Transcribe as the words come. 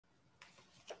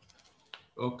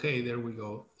Okay, there we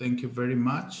go. Thank you very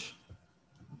much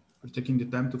for taking the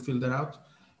time to fill that out.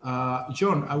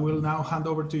 John, I will now hand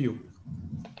over to you.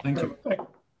 Thank you.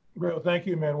 Thank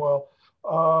you, Manuel.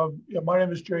 My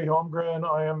name is Jay Holmgren.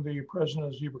 I am the president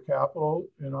of Zebra Capital,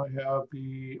 and I have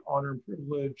the honor and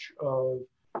privilege of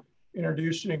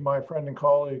introducing my friend and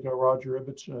colleague, Roger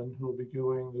Ibbotson, who will be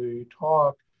doing the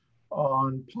talk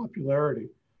on popularity.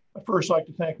 I'd first like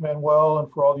to thank Manuel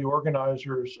and for all the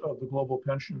organizers of the Global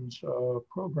Pensions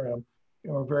program.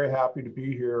 We're very happy to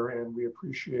be here, and we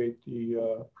appreciate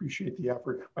the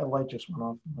effort. My light just went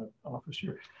off in my office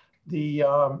here.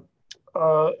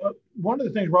 One of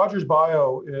the things, Roger's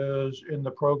bio is in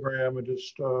the program, and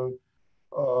just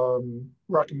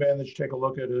recommend that you take a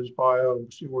look at his bio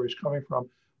and see where he's coming from.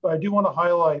 But I do want to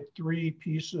highlight three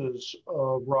pieces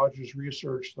of Roger's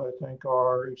research that I think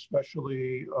are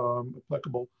especially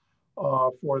applicable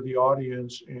for the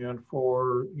audience and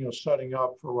for setting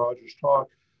up for Roger's talk.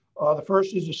 The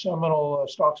first is the seminal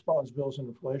Stocks, Bonds, Bills, and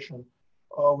Inflation,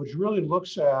 which really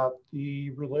looks at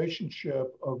the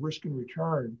relationship of risk and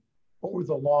return over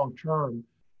the long term,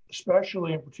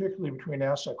 especially and particularly between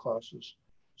asset classes.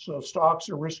 So stocks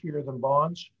are riskier than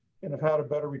bonds and have had a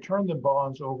better return than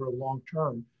bonds over the long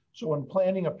term. So when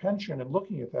planning a pension and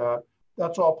looking at that,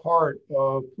 that's all part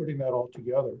of putting that all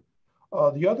together.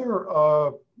 The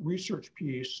other research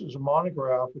piece is a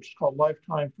monograph, which is called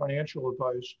Lifetime Financial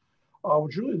Advice,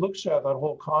 which really looks at that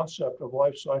whole concept of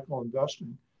life cycle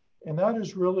investing. And that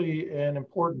is really an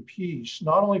important piece,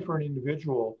 not only for an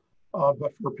individual,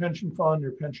 but for a pension fund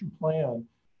or pension plan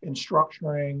in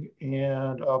structuring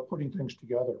and putting things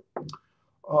together.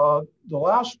 The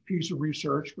last piece of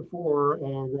research before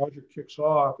Roger kicks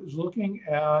off is looking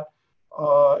at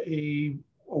a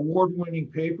award-winning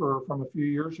paper from a few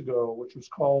years ago, which was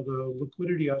called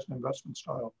Liquidity as an Investment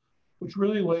Style, which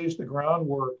really lays the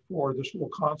groundwork for this whole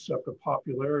concept of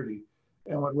popularity.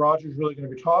 And what Roger's really going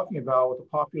to be talking about with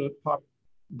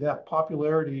the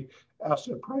popularity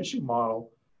asset pricing model,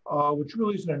 which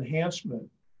really is an enhancement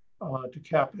to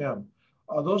CAPM.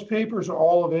 Those papers are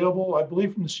all available, I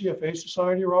believe, from the CFA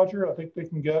Society, Roger. I think they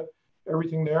can get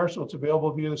everything there, so it's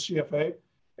available via the CFA.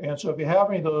 And so if you have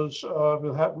any of those,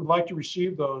 would like to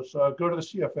receive those, go to the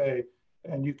CFA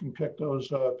and you can pick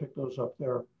those up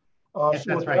there. Yes,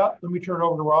 so with right. that, let me turn it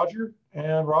over to Roger.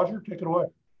 And Roger, take it away.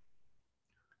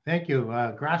 Thank you,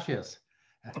 gracias.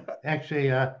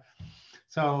 Actually,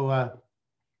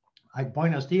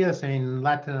 buenos dias en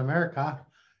Latin America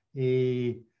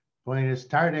y buenas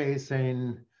tardes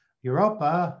en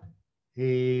Europa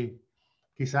y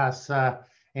quizás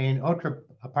en otra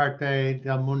parte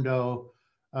del mundo,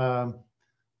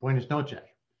 buenas noches.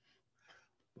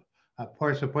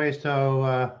 Por supuesto,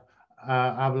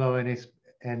 hablo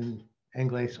en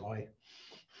inglés hoy.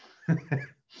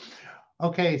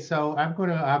 Okay, so I'm going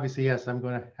to, obviously, yes,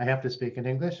 I have to speak in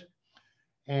English.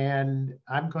 And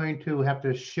I'm going to have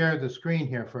to share the screen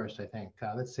here first, I think.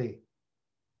 Let's see.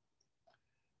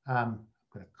 I'm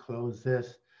going to close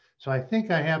this. So I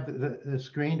think I have the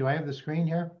screen. Do I have the screen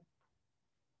here?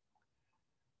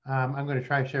 I'm going to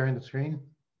try sharing the screen.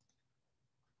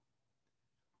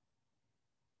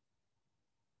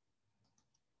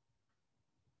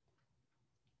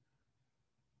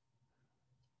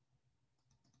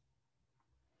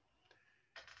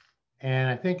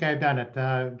 And I think I've done it.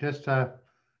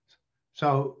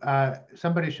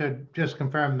 Somebody should just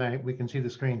confirm that we can see the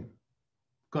screen.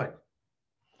 Good.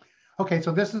 Okay,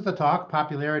 so this is the talk,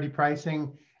 popularity,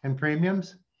 pricing, and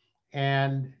premiums.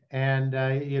 And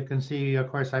you can see, of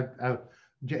course,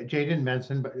 Jay didn't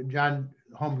mention, but John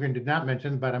Holmgren did not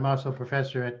mention, but I'm also a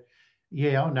professor at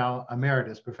Yale, now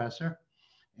emeritus professor.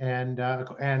 And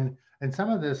some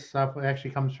of this stuff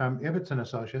actually comes from Ibbotson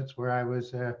Associates, where I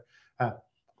was,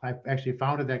 I actually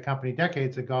founded that company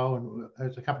decades ago, and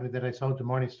it's a company that I sold to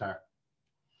Morningstar.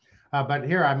 But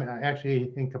here I'm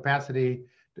actually in capacity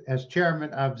as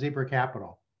chairman of Zebra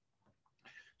Capital.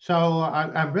 So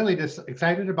I'm really just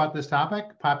excited about this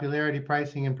topic, popularity,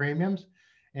 pricing, and premiums,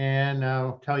 and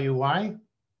I'll tell you why.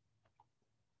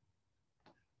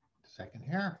 Second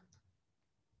here.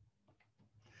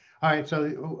 All right, so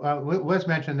was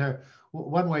mentioned there,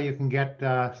 one way you can get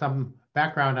some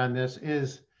background on this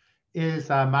is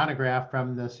a monograph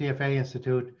from the CFA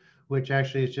Institute, which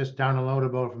actually is just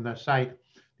downloadable from their site.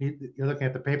 You're looking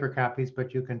at the paper copies,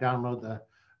 but you can download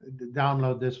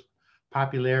this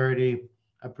popularity,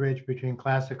 a bridge between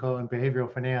classical and behavioral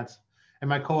finance. And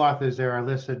my co-authors there are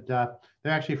listed. They're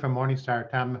actually from Morningstar,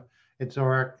 Tom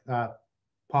Itzorek,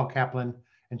 Paul Kaplan,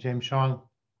 and James Shong.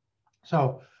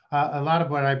 So a lot of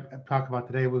what I talk about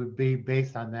today would be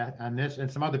based on this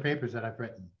and some other papers that I've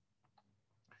written.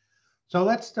 So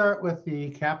let's start with the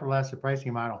capital asset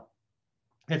pricing model.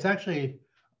 It's actually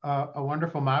a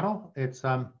wonderful model. It's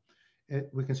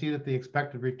we can see that the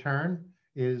expected return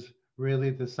is really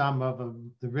the sum of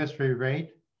the risk-free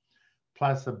rate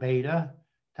plus a beta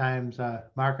times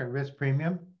market risk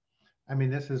premium. I mean,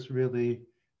 this is really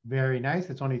very nice.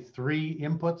 It's only 3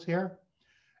 inputs here,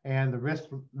 and the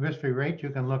risk-free rate you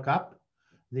can look up.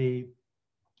 The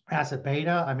asset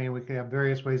beta, I mean, we could have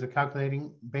various ways of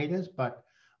calculating betas, but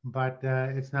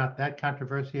it's not that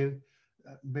controversial,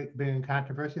 big in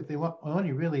controversy. If they want,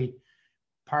 only really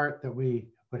part that we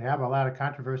would have a lot of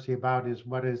controversy about is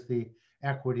what is the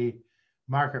equity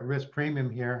market risk premium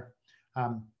here.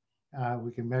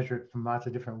 We can measure it from lots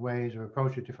of different ways or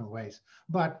approach it different ways.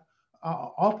 But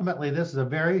ultimately, this is a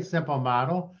very simple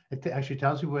model. It actually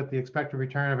tells you what the expected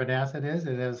return of an asset is.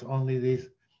 It has only these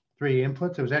 3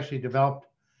 inputs. It was actually developed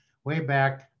way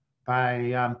back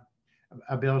by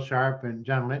Bill Sharp and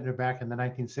John Lintner back in the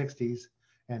 1960s.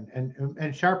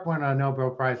 And Sharp won a Nobel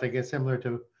Prize, I guess, similar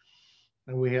to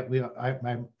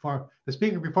the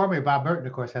speaker before me, Bob Burton,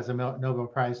 of course, has a Nobel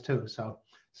Prize too. So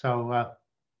a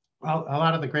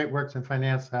lot of the great works in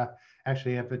finance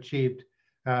actually have achieved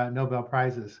Nobel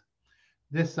Prizes.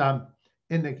 This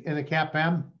in the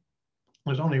CAPM,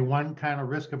 there's only one kind of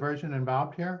risk aversion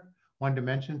involved here, one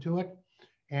dimension to it.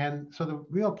 And so the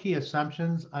real key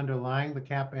assumptions underlying the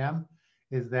CAPM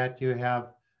is that you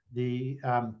have the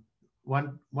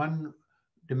one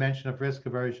dimension of risk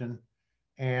aversion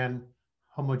and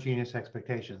homogeneous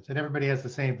expectations, and everybody has the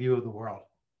same view of the world.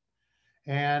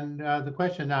 And the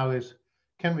question now is,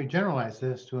 can we generalize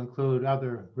this to include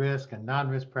other risk and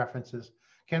non-risk preferences?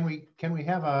 Can we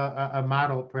have a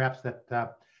model perhaps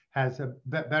that has a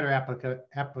better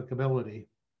applicability?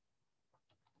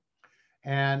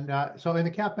 And so in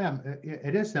the CAPM,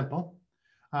 it is simple.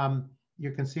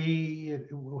 You can see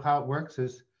how it works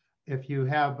is if you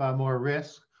have more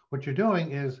risk, what you're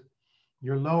doing is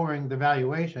you're lowering the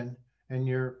valuation and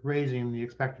you're raising the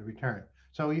expected return.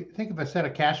 So you think of a set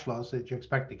of cash flows that you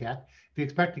expect to get. If you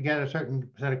expect to get a certain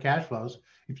set of cash flows,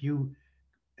 if you,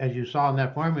 as you saw in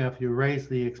that formula, if you raise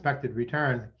the expected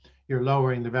return, you're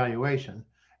lowering the valuation.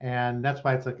 And that's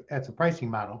why it's a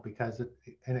pricing model, because it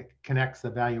connects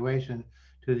the valuation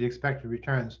to the expected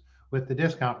returns with the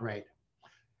discount rate.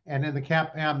 And in the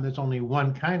CAPM, there's only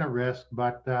one kind of risk,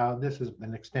 but this has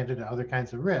been extended to other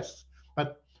kinds of risks.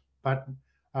 But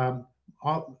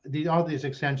all these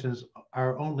extensions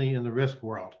are only in the risk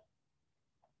world.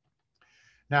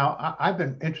 Now, I've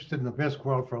been interested in the risk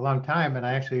world for a long time, and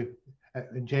I actually,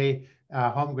 Jay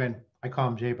Holmgren, I call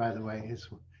him Jay, by the way,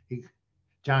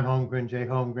 John Holmgren, Jay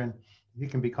Holmgren, he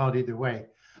can be called either way,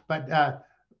 but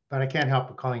I can't help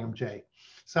but calling him Jay.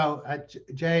 So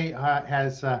Jay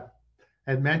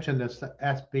had mentioned this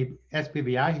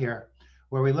SPBI here,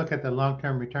 where we look at the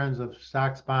long-term returns of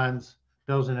stocks, bonds,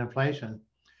 bills, and inflation.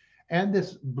 And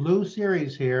this blue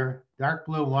series here, dark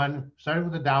blue one, started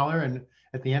with $1 and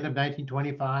at the end of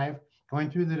 1925, going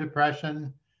through the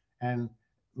Depression and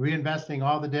reinvesting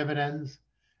all the dividends.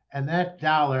 And that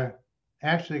dollar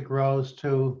actually grows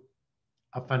to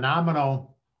a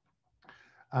phenomenal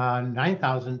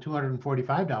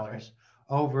 $9,245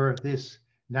 over this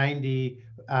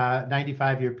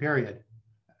 95-year period,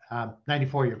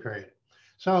 94-year period.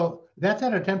 So that's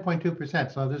at a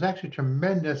 10.2%. So there's actually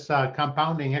tremendous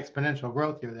compounding exponential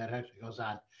growth here that actually goes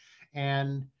on.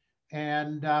 And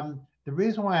the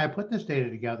reason why I put this data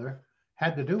together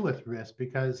had to do with risk,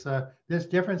 because this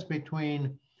difference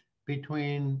between the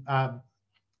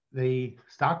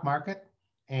stock market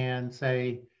and,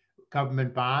 say,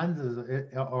 government bonds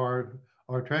or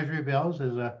treasury bills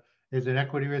is an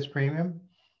equity risk premium.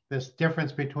 This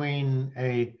difference between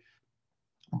a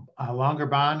longer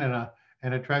bond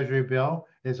and a treasury bill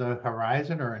is a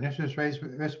horizon or an interest rate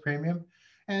risk premium.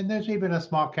 And there's even a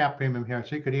small cap premium here,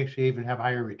 so you could actually even have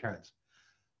higher returns.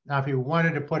 Now, if you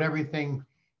wanted to put everything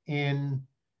in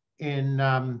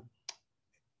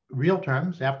real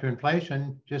terms after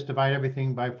inflation, just divide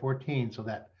everything by 14, so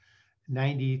that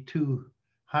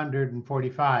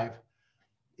 9,245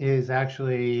 is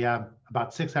actually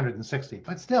about 660.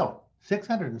 But still,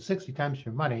 660 times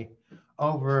your money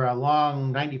over a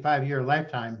long 95-year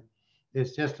lifetime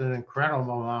is just an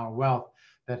incredible amount of wealth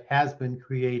that has been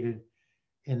created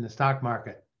in the stock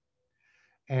market,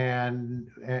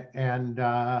 and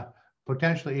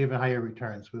potentially even higher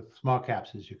returns with small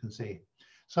caps, as you can see.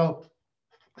 So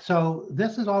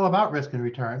this is all about risk and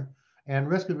return, and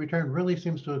risk and return really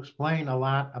seems to explain a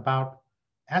lot about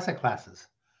asset classes.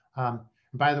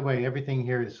 By the way, everything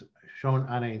here is shown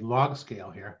on a log scale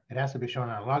here. It has to be shown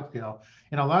on a log scale.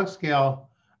 In a log scale,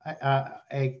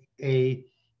 a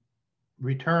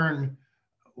return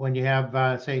when you have,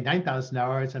 say,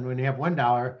 $9,000 and when you have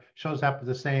 $1, shows up with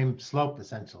the same slope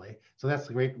essentially. So that's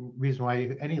the great reason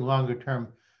why any longer term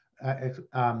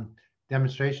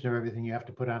demonstration of everything you have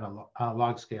to put on a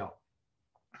log scale.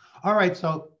 All right,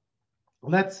 so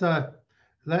let's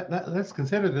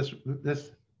consider this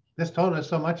told us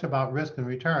so much about risk and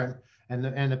return and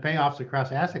the payoffs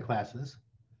across asset classes.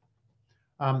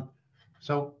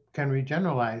 So can we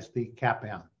generalize the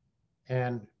CAPM,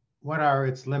 and what are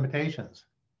its limitations?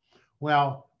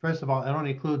 Well, first of all, it only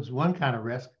includes one kind of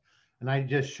risk, and I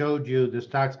just showed you the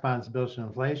stocks, bonds, bills, and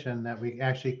inflation, that we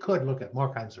actually could look at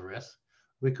more kinds of risks.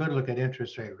 We could look at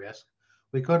interest rate risk.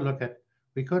 We could look at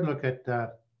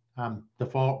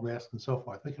default risk and so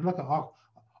forth. We can look at all,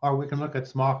 or we can look at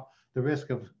the risk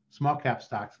of small cap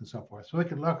stocks and so forth. So we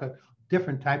could look at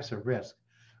different types of risk.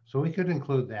 So we could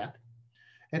include that.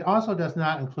 It also does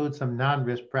not include some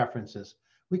non-risk preferences.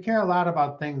 We care a lot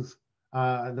about things.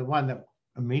 The one that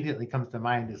immediately comes to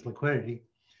mind is liquidity,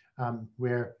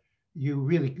 where you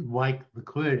really like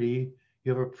liquidity.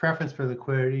 You have a preference for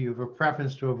liquidity. You have a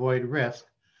preference to avoid risk.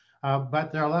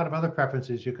 But there are a lot of other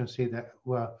preferences you can see that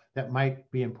that might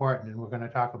be important, and we're going to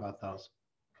talk about those.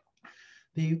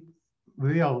 The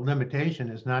real limitation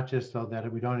is not just so that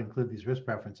we don't include these risk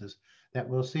preferences, that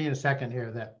we'll see in a second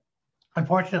here, that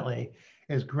unfortunately,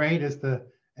 as great as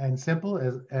and simple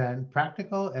and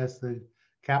practical as the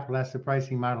capital asset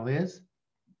pricing model is,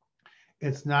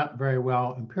 it's not very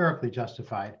well empirically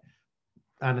justified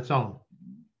on its own.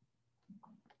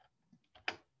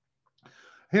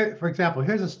 Here, for example,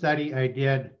 here's a study I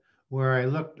did where I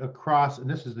looked across, and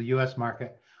this is the US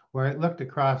market, where I looked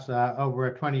across over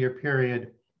a 20-year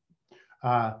period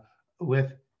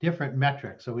with different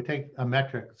metrics. So we take a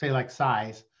metric, say like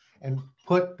size, and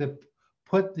put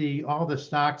all the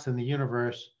stocks in the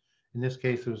universe. In this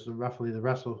case, it was roughly the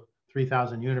Russell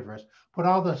 3000 universe. Put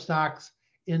all the stocks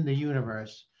in the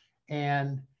universe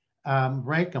and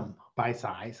rank them by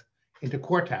size into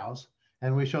quartiles.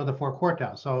 And we show the 4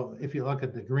 quartiles. So if you look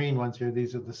at the green ones here,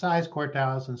 these are the size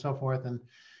quartiles and so forth,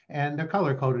 and they're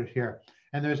color coded here.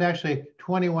 And there's actually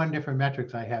 21 different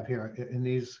metrics I have here in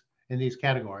these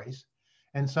categories.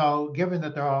 And so given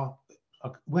that they're all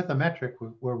with a metric,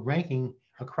 we're ranking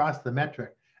across the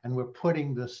metric, and we're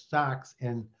putting the stocks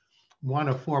in one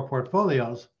of 4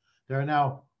 portfolios. There are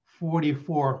now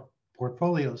 44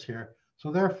 portfolios here.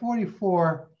 So there are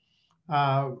 44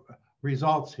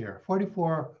 results here,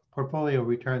 44 portfolio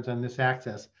returns on this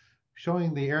axis,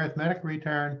 showing the arithmetic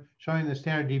return, showing the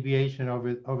standard deviation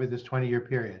over this 20-year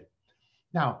period.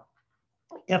 Now,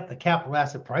 if the capital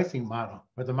asset pricing model,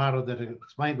 or the model that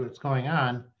explained what's going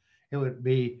on, it would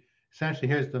be essentially,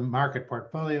 here's the market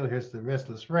portfolio, here's the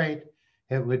riskless rate.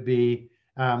 It would be,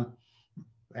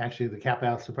 actually the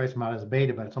capital asset pricing model is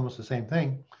beta, but it's almost the same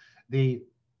thing. Things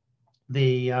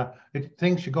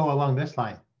should go along this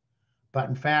line. But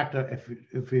in fact,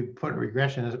 if we put a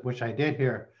regression, which I did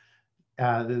here,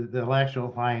 the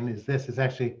actual line is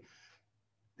actually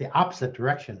the opposite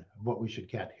direction of what we should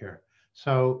get here.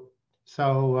 So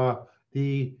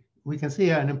we can see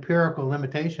an empirical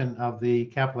limitation of the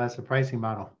capital asset pricing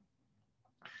model.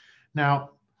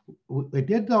 Now, we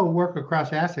did though work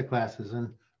across asset classes,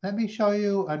 and let me show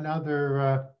you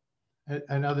another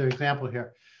example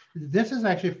here. This is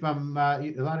actually from,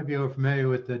 a lot of you are familiar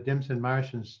with the Dimson,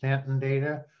 Marsh, and Stanton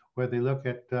data, where they look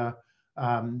at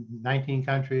 19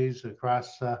 countries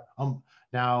across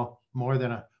now more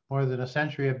than a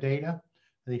century of data.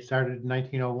 They started in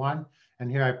 1901, and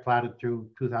here I plotted through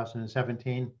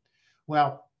 2017.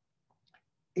 Well,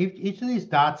 each of these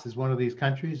dots is one of these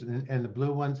countries, and the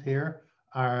blue ones here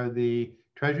are the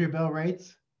treasury bill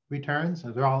rates returns.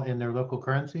 So they're all in their local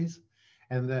currencies,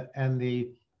 and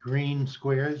the green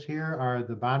squares here are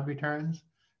the bond returns,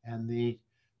 and the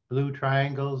blue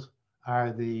triangles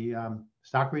are the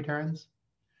stock returns.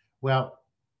 Well,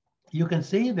 you can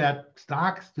see that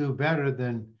stocks do better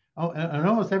than, in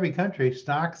almost every country,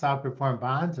 stocks outperform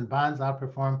bonds and bonds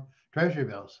outperform treasury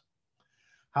bills.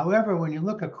 However, when you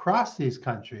look across these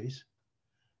countries,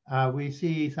 we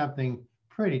see something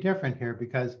pretty different here,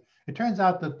 because it turns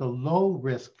out that the low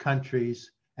risk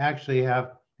countries actually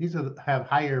have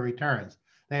higher returns.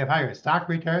 They have higher stock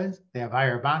returns, they have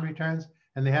higher bond returns,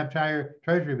 and they have higher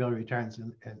treasury bill returns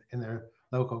in their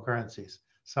local currencies.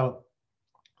 So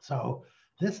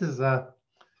this is,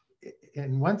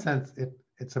 in one sense,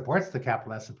 it supports the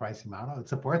capital asset pricing model. It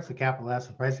supports the capital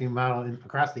asset pricing model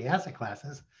across the asset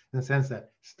classes, in the sense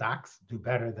that stocks do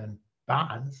better than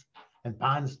bonds, and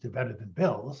bonds do better than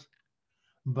bills.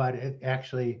 But it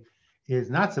actually is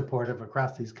not supportive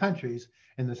across these countries,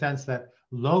 in the sense that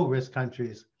low risk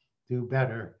countries do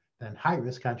better than high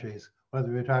risk countries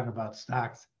whether we're talking about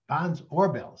stocks, bonds, or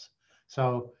bills.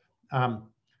 So,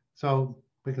 so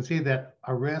we can see that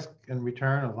a risk and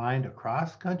return aligned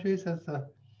across countries as the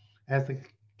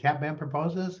CAPM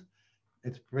proposes.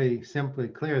 It's pretty simply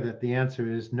clear that the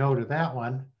answer is no to that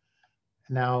one.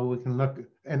 Now we can look,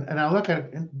 and I'll look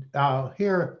at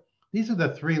here. These are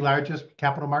the three largest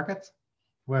capital markets,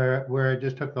 where I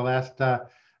just took the last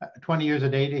 20 years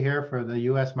of data here for the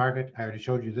U.S. market. I already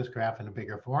showed you this graph in a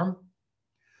bigger form,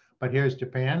 but here's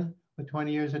Japan with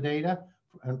 20 years of data,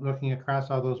 looking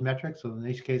across all those metrics. So in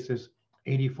each case, there's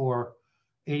 84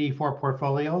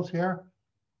 portfolios here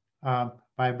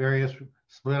by various,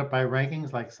 split up by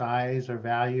rankings like size or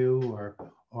value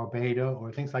or beta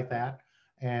or things like that.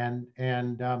 And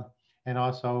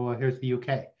also here's the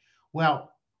UK. Well,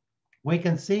 we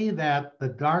can see that the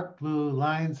dark blue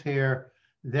lines here,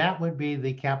 that would be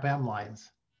the CAPM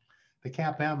lines. The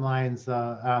CAPM lines,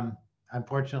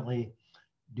 unfortunately,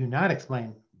 do not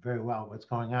explain very well what's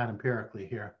going on empirically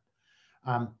here.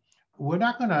 We're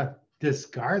not going to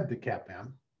discard the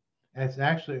CAPM. We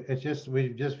just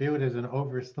view it as an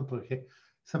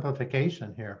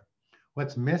oversimplification here.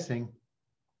 What's missing?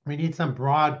 We need some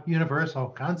broad universal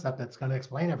concept that's going to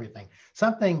explain everything.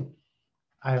 Something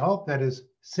I hope that is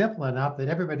simple enough that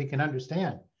everybody can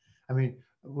understand. I mean,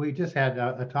 we just had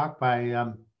a talk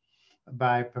by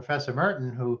Professor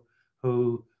Merton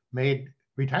who made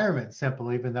retirement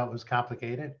simple, even though it was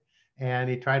complicated. And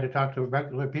he tried to talk to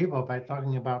regular people by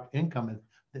talking about income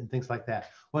and things like that.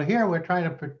 Well, here we're trying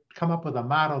to come up with a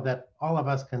model that all of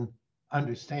us can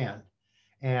understand.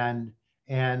 And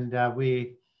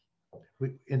we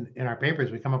in our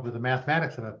papers, we come up with the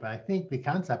mathematics of it, but I think the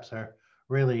concepts are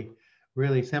really,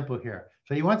 really simple here.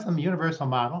 So you want some universal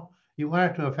model, you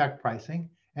want it to affect pricing,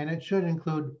 and it should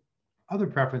include other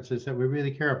preferences that we really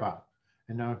care about.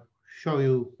 And I'll show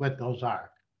you what those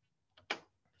are.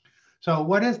 So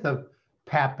what is the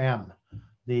PAPM,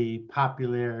 the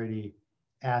popularity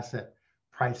asset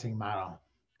pricing model?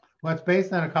 Well, it's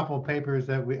based on a couple of papers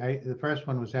that the first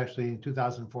one was actually in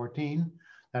 2014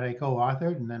 that I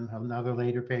co-authored, and then another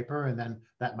later paper, and then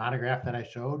that monograph that I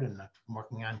showed, and I'm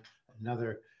working on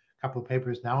another couple of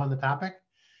papers now on the topic,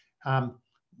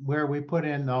 where we put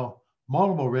in the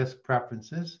multiple risk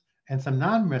preferences and some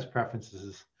non-risk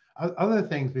preferences, other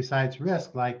things besides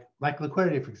risk, like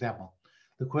liquidity, for example.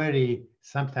 Liquidity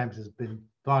sometimes has been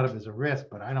thought of as a risk,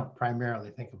 but I don't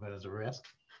primarily think of it as a risk.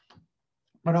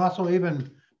 But also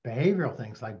even behavioral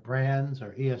things like brands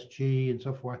or ESG and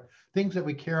so forth, things that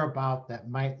we care about that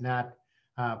might not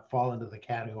fall into the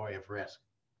category of risk.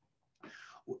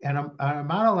 And a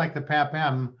model like the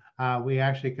PAPM, we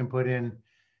actually can put in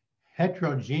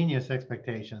heterogeneous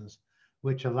expectations,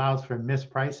 which allows for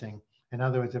mispricing. In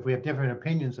other words, if we have different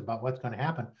opinions about what's going to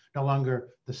happen, no longer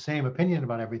the same opinion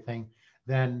about everything,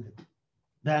 then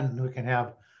we can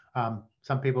have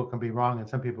some people can be wrong and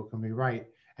some people can be right,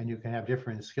 and you can have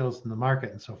different skills in the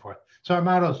market and so forth. So our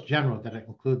model is general, that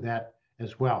include that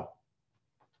as well.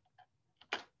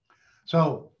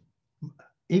 So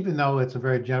even though it's a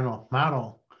very general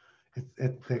model,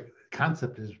 the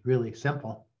concept is really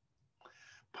simple.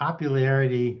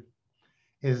 Popularity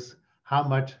is how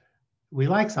much we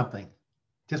like something,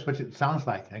 just what it sounds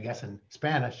like. I guess in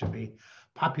Spanish should be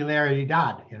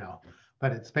popularidad,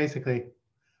 but it's basically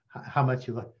how much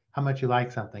you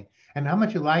like something, and how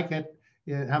much you like it,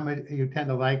 how much you tend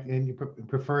to like, and you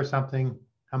prefer something.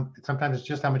 Sometimes it's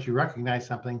just how much you recognize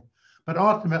something, but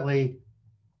ultimately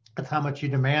it's how much you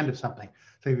demand of something.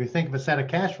 So if you think of a set of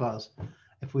cash flows,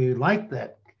 if we like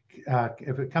that,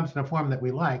 if it comes in a form that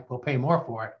we like, we'll pay more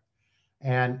for it,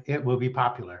 and it will be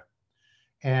popular.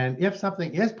 And if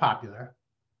something is popular,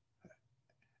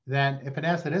 then if an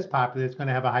asset is popular, it's going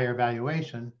to have a higher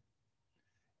valuation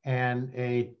and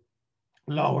a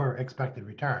lower expected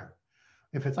return.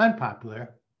 If it's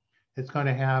unpopular, it's going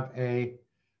to have a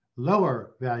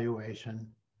lower valuation,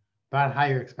 but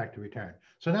higher expected return.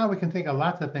 So now we can think of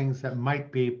lots of things that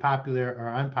might be popular or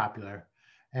unpopular.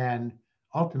 And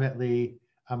ultimately,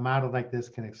 a model like this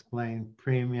can explain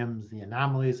premiums, the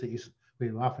anomalies that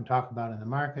we often talk about in the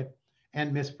market,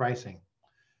 and mispricing.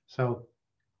 So,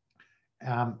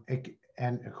 and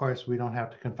of course, we don't have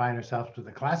to confine ourselves to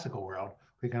the classical world.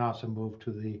 We can also move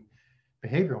to the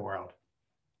behavioral world.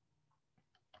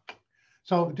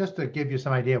 So just to give you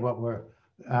some idea of what we're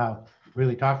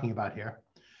really talking about here,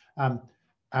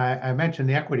 I mentioned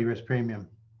the equity risk premium.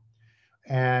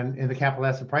 And in the capital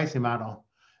asset pricing model,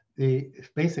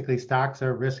 basically stocks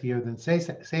are riskier than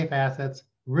safe assets.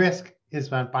 Risk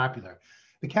is unpopular.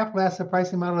 The capital asset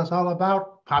pricing model is all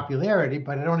about popularity,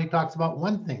 but it only talks about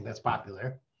one thing that's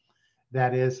popular,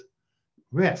 that is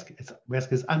risk.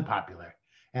 Risk is unpopular.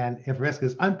 And if risk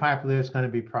is unpopular, it's going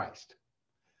to be priced.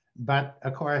 But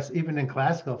of course, even in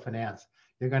classical finance,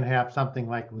 you're going to have something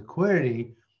like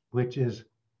liquidity, which is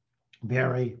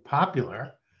very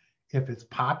popular. If it's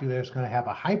popular, it's going to have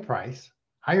a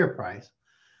higher price,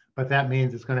 but that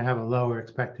means it's going to have a lower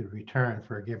expected return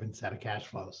for a given set of cash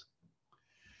flows.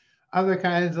 Other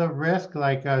kinds of risk,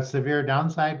 like severe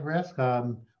downside risk,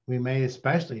 we may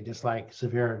especially dislike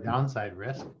severe downside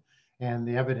risk. And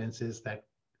the evidence is that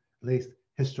at least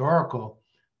historical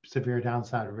severe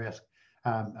downside risk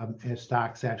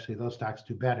stocks, actually, those stocks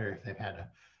do better if they've had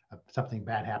something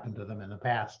bad happen to them in the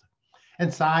past.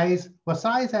 And size, well,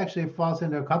 size actually falls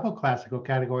into a couple classical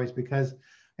categories because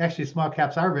actually small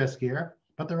caps are riskier,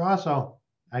 but they're also,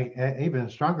 even a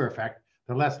stronger effect,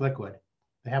 they're less liquid.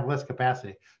 They have less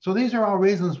capacity. So these are all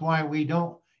reasons why we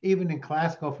don't, even in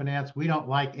classical finance, we don't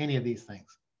like any of these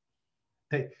things.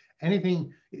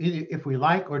 Anything, if we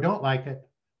like or don't like it,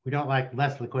 we don't like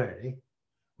less liquidity.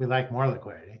 We like more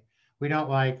liquidity. We don't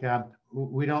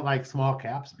like small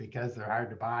caps because they're hard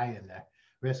to buy and they're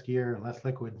riskier and less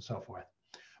liquid and so forth.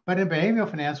 But in behavioral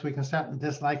finance, we can start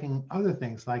disliking other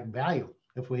things like value.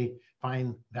 If we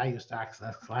find value stocks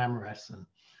less glamorous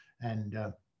and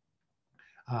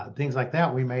things like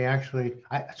that, we may actually,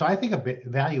 so I think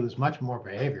value is much more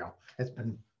behavioral. It's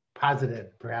been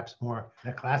posited perhaps more in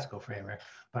a classical framework,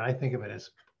 but I think of it as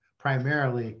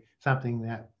primarily something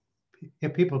that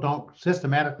if people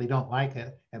systematically don't like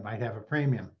it, it might have a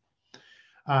premium.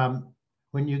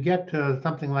 When you get to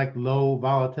something like low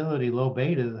volatility, low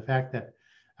beta, the fact that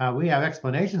we have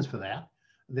explanations for that,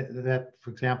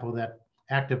 for example, that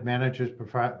active managers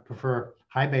prefer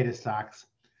high beta stocks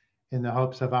in the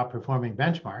hopes of outperforming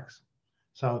benchmarks.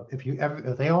 So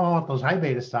if they all want those high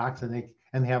beta stocks and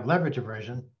they have leverage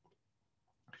aversion,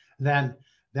 then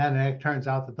it turns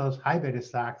out that those high beta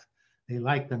stocks, they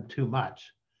like them too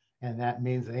much. And that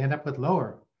means they end up with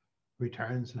lower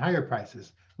returns and higher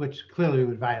prices, which clearly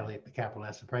would violate the capital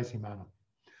asset pricing model.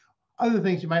 Other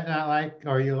things you might not like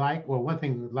or you like, well, one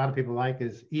thing a lot of people like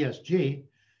is ESG.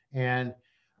 And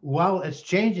while it's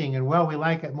changing and while we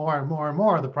like it more and more and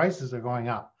more, the prices are going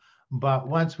up. But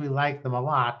once we like them a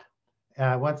lot,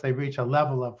 once they reach a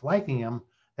level of liking them,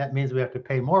 that means we have to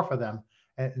pay more for them.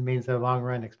 It means their long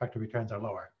run expected returns are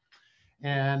lower.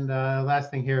 And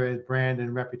last thing here is brand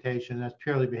and reputation. That's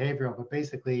purely behavioral, but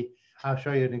basically I'll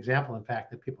show you an example, in fact,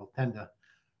 that people tend to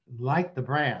like the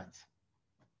brands.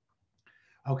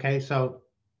 Okay, so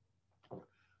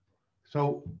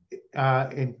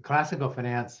in classical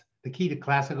finance, the key to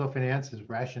classical finance is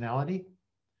rationality.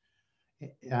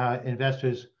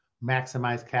 Investors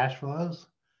maximize cash flows.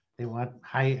 They want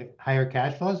higher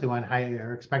cash flows. They want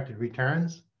higher expected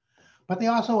returns. But they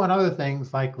also want other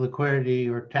things like liquidity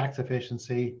or tax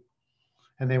efficiency,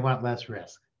 and they want less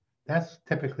risk. That's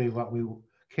typically what we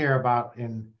care about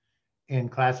in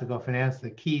classical finance.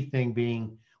 The key thing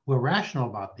being we're rational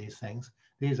about these things.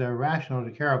 These are rational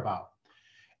to care about.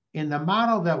 In the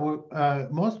model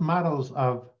that most models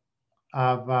of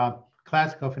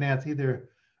classical finance either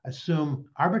assume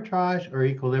arbitrage or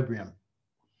equilibrium.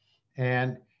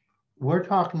 And we're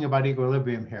talking about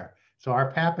equilibrium here. So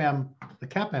our PAPM, the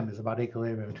CAPM is about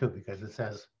equilibrium too, because it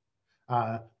says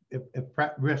if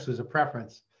risk is a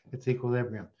preference, it's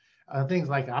equilibrium. Things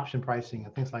like option pricing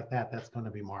and things like that, that's going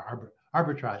to be more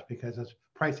arbitrage because it's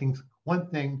pricing one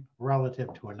thing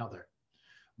relative to another.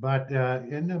 But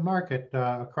in the market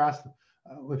across,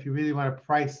 if you really want to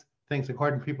price things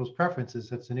according to people's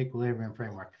preferences, it's an equilibrium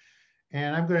framework.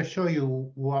 And I'm going to show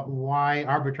you why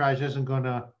arbitrage isn't going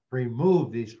to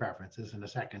remove these preferences in a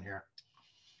second here.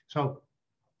 So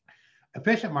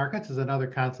efficient markets is another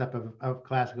concept of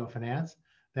classical finance,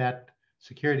 that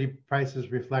security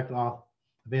prices reflect all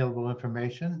available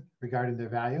information regarding their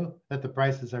value, that the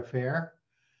prices are fair.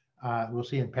 We'll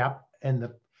see in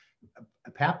the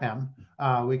PAPM,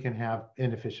 we can have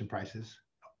inefficient prices.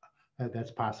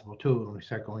 That's possible too when we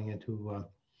start going into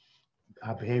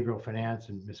behavioral finance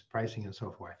and mispricing and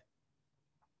so forth.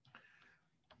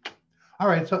 All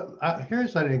right, so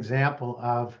here's an example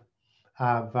of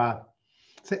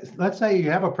let's say you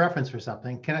have a preference for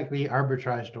something, can it be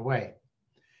arbitraged away?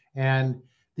 And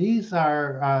these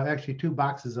are actually two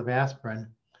boxes of aspirin.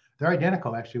 They're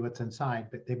identical, actually, what's inside,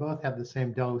 but they both have the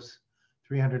same dose,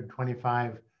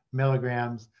 325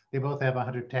 milligrams. They both have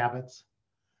 100 tablets.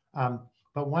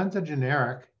 But one's a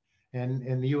generic, and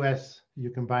in the US,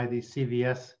 you can buy these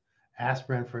CVS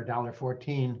aspirin for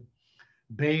 $1.14.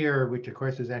 Bayer, which of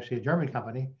course is actually a German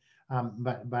company,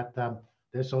 but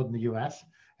they're sold in the US,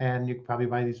 and you can probably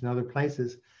buy these in other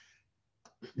places.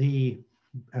 The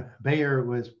Bayer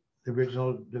was the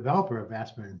original developer of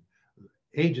aspirin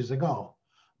ages ago,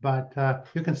 But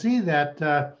you can see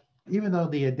that even though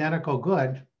the identical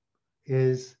good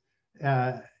is,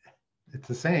 it's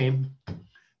the same,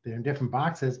 they're in different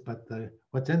boxes, but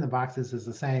what's in the boxes is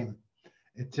the same.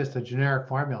 It's just a generic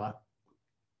formula.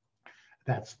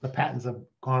 The patents have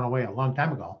gone away a long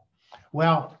time ago.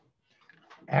 Well,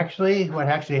 actually, what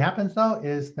actually happens though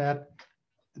is that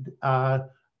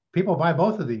people buy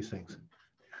both of these things.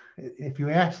 If you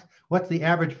ask what's the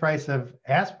average price of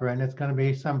aspirin, it's going to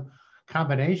be some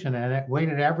combination and a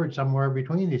weighted average somewhere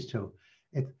between these two.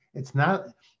 It's not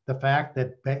the fact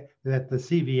that the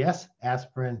CVS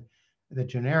aspirin, the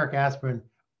generic aspirin,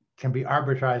 can be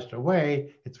arbitraged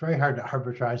away. It's very hard to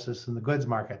arbitrage this in the goods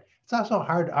market. It's also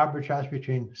hard to arbitrage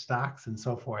between stocks and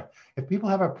so forth. If people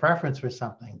have a preference for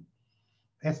something,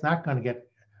 it's not going to get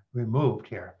removed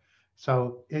here.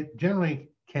 So it generally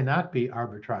cannot be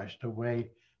arbitraged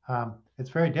away. It's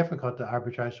very difficult to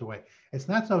arbitrage away. It's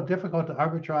not so difficult to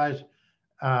arbitrage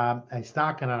a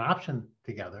stock and an option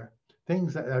together.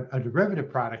 Things that are a derivative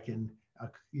product,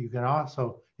 you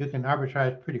can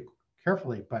arbitrage pretty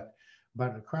carefully, but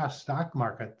across stock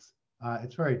markets,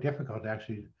 it's very difficult to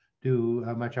actually do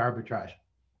much arbitrage.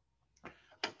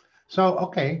 So,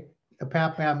 okay, a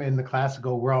PAPM in the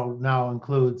classical world now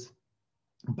includes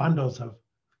bundles of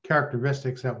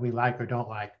characteristics that we like or don't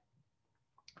like.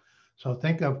 So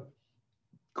think of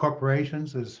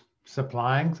corporations as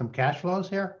supplying some cash flows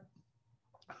here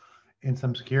in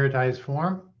some securitized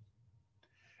form,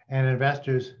 and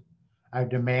investors are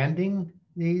demanding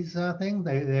these things.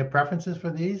 They have preferences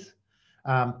for these.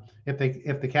 If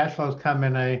the cash flows come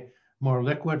in a more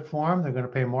liquid form, they're going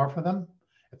to pay more for them.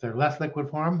 If they're less liquid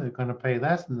form, they're going to pay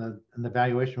less, and the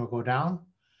valuation will go down.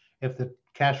 If the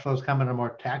cash flows come in a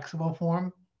more taxable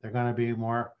form, they're going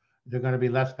to be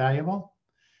less valuable.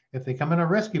 If they come in a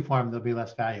risky form, they'll be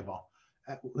less valuable.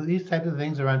 These types of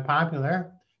things are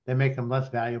unpopular. They make them less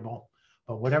valuable.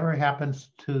 But whatever happens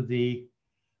to the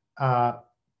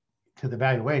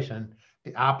valuation,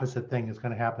 the opposite thing is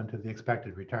going to happen to the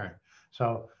expected return.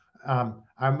 So now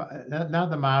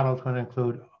the model is going to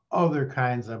include other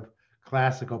kinds of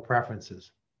classical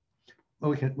preferences.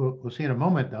 We'll see in a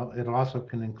moment, though. It also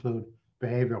can include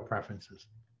behavioral preferences.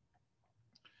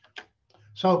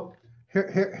 So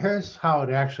here's how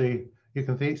it actually, you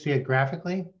can see it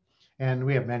graphically. And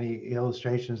we have many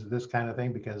illustrations of this kind of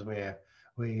thing because we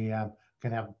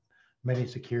can have many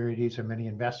securities or many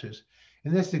investors.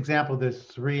 In this example, there's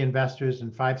 3 investors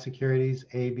and 5 securities,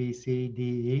 A, B, C, D,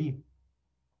 E.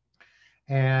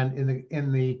 And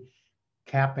in the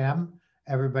CAPM,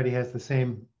 everybody has the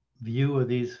same view of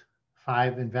these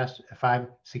 5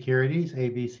 securities, A,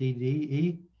 B, C, D,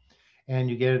 E. And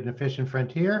you get an efficient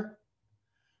frontier.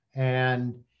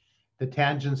 And the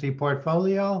tangency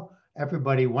portfolio,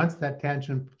 everybody wants that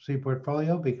tangency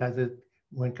portfolio because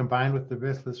when combined with the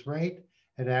riskless rate,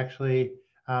 it actually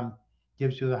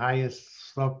gives you the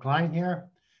highest slope line here.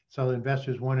 So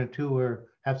investors 1 and 2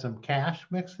 have some cash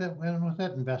mixed in with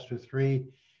it. Investor 3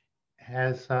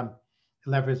 has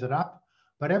levers it up,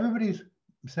 but everybody's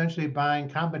essentially buying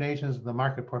combinations of the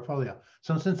market portfolio.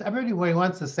 So since everybody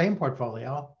wants the same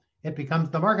portfolio, it becomes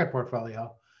the market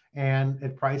portfolio, and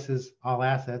it prices all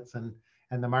assets, and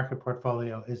the market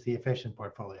portfolio is the efficient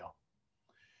portfolio.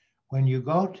 When you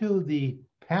go to the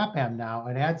PAPM now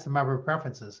and add some other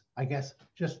preferences, I guess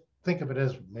just think of it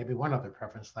as maybe one other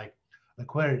preference like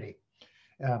liquidity.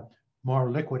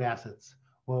 More liquid assets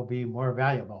will be more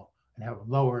valuable and have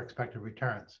lower expected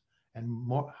returns, and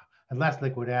less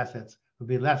liquid assets will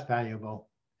be less valuable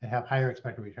and have higher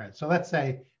expected returns. So let's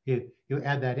say you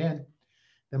add that in.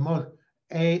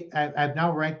 I've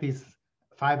now ranked these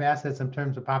 5 assets in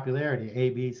terms of popularity, A,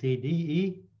 B, C, D,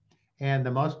 E, and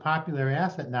the most popular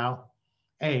asset now,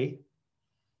 A,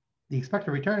 the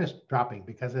expected return is dropping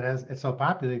because it's so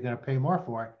popular, you're going to pay more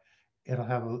for it. It'll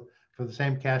have for the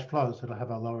same cash flows, it'll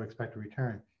have a lower expected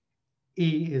return.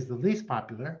 E is the least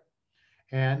popular,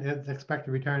 and its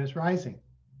expected return is rising.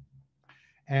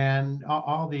 And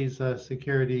all these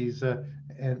securities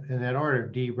in that order,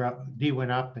 D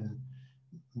went up and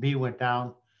B went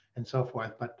down and so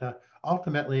forth. But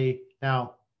ultimately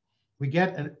now we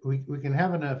can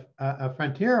have a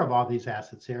frontier of all these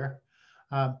assets here.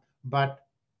 But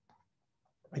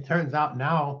it turns out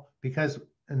now, because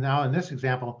now in this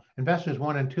example, investors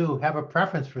 1 and 2 have a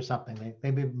preference for something.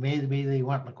 Maybe they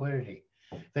want liquidity.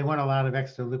 If they want a lot of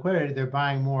extra liquidity, they're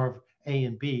buying more of A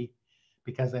and B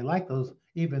because they like those,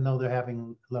 even though they're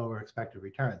having lower expected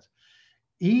returns.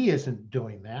 E isn't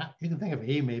doing that. You can think of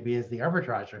E maybe as the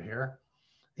arbitrager here.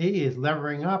 E is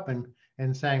levering up and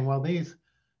saying, well, these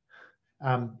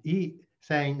investor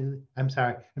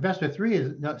 3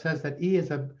 says that E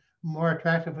is more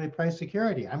attractively priced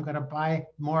security. I'm going to buy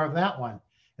more of that one.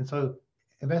 And so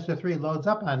investor 3 loads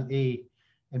up on E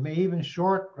and may even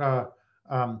short A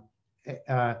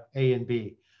and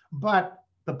B. But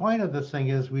the point of this thing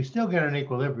is we still get an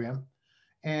equilibrium,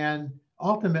 and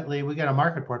ultimately we get a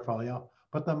market portfolio,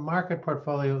 but the market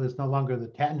portfolio is no longer the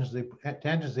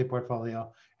tangency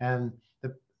portfolio, and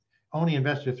only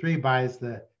investor 3 buys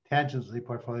the tangency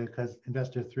portfolio because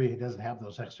investor 3 doesn't have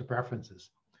those extra preferences.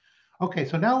 Okay,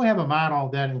 so now we have a model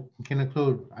that can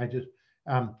include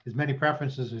as many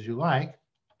preferences as you like.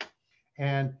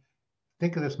 And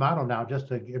think of this model now just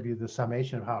to give you the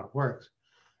summation of how it works.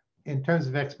 In terms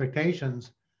of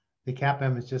expectations, the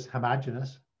CAPM is just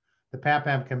homogeneous. The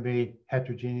PAPM can be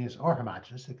heterogeneous or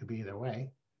homogeneous. It could be either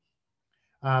way.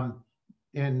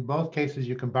 In both cases,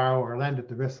 you can borrow or lend at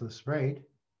the riskless rate.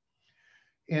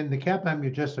 In the CAPM,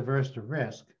 you're just averse to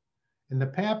risk. In the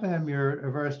PAPM, you're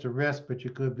averse to risk, but you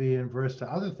could be averse to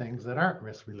other things that aren't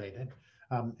risk related.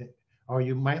 Or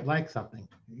you might like something.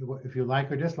 If you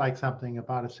like or dislike something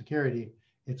about a security,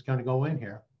 it's going to go in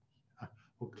here,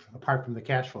 apart from the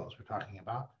cash flows we're talking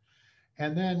about.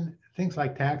 And then things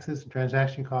like taxes and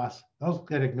transaction costs, those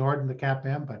get ignored in the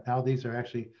CAPM, but now these are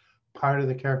actually part of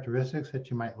the characteristics that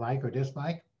you might like or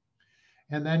dislike.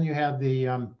 And then you have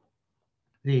the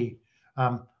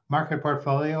market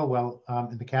portfolio. Well,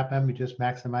 in the CAPM, you just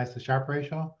maximize the Sharpe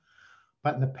ratio,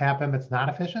 but in the PAPM, it's not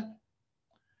efficient.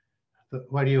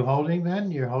 What are you holding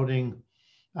then? You're holding,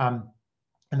 in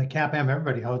the CAPM,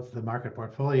 everybody holds the market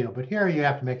portfolio, but here you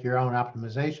have to make your own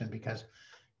optimization because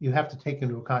you have to take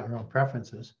into account your own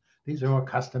preferences. These are more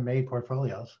custom-made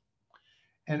portfolios.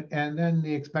 And then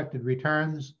the expected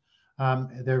returns,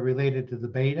 they're related to the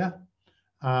beta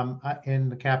in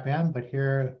the CAPM, but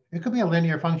here it could be a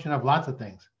linear function of lots of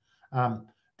things,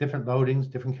 different loadings,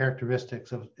 different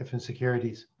characteristics of different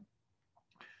securities.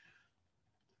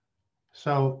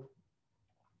 So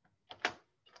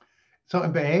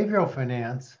in behavioral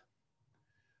finance,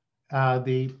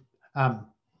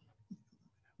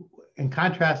 in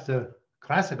contrast to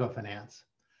classical finance,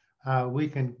 we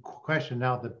can question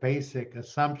now the basic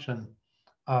assumption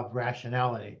of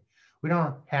rationality. We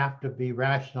don't have to be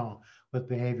rational with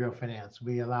behavioral finance.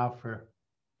 We allow for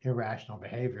irrational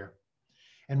behavior.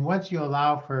 And once you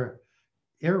allow for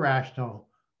irrational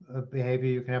behavior,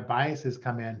 you can have biases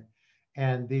come in,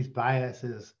 and these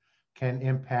biases can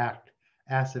impact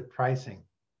asset pricing.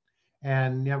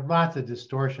 And you have lots of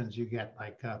distortions you get,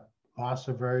 like loss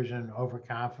aversion,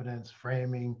 overconfidence,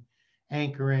 framing,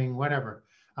 anchoring, whatever.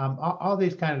 All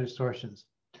these kind of distortions.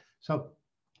 So,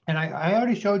 and I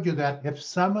already showed you that if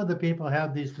some of the people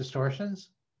have these distortions,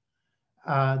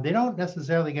 they don't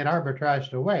necessarily get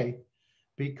arbitraged away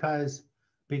because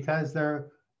they're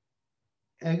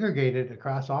aggregated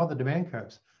across all the demand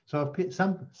curves. So if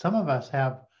some of us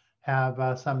have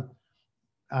some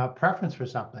preference for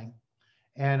something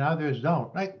and others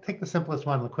don't, like take the simplest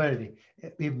one, liquidity,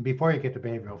 even before you get to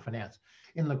behavioral finance.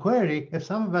 In liquidity, if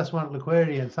some of us want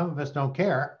liquidity and some of us don't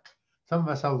care, some of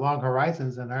us have long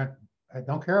horizons and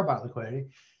don't care about liquidity,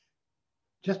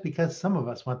 just because some of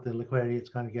us want the liquidity, it's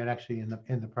going to get actually in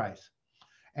the price.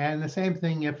 And the same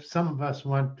thing if some of us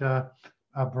want a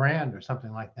brand or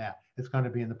something like that, it's going to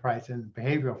be in the price in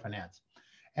behavioral finance.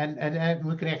 And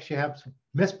we can actually have some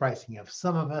mispricing. If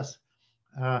some of us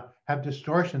have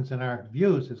distortions in our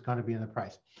views, it's going to be in the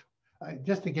price.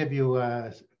 Just to give you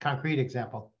a concrete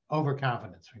example,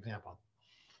 overconfidence, for example.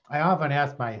 I often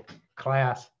ask my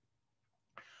class,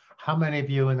 how many of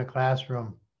you in the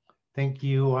classroom think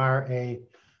you are a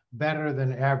better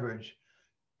than average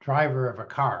driver of a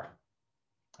car,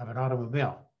 of an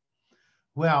automobile?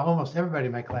 Well, almost everybody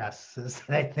in my class says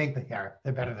they think they're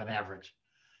better than average.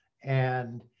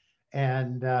 And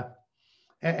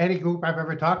any group I've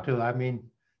ever talked to, I mean,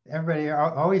 everybody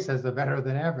always says they're better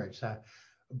than average.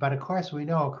 But of course, we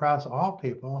know across all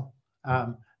people,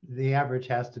 the average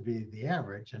has to be the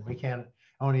average, and we can't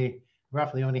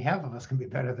roughly only half of us can be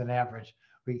better than average.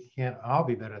 We can't all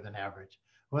be better than average.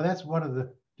 Well, that's one of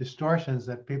the distortions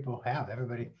that people have.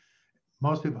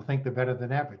 Most people think they're better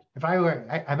than average. If I'm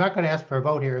not going to ask for a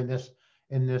vote here in this,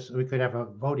 we could have a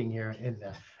voting here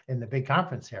in the big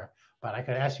conference here, but I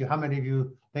could ask you, how many of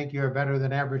you think you're a better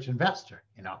than average investor?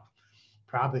 You know,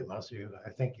 probably most of you, I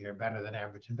think you're a better than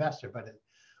average investor,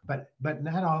 but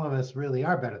not all of us really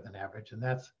are better than average. And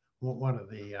that's one of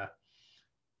the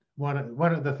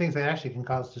things that actually can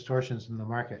cause distortions in the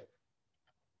market.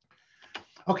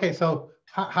 Okay, so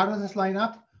how does this line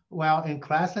up? Well, in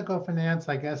classical finance,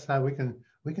 I guess we can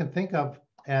think of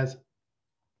as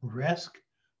risk.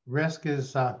 Risk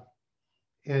is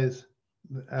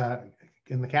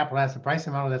in the capital asset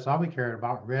pricing model, that's all we cared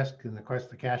about, risk, and of course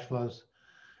the cash flows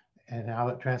and how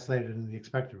it translated into the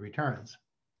expected returns.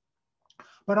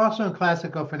 But also in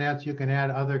classical finance, you can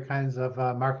add other kinds of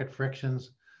market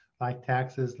frictions like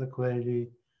taxes, liquidity,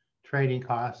 trading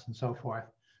costs, and so forth.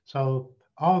 So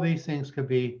all these things could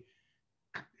be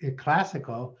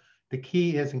classical. The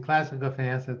key is in classical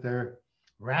finance that they're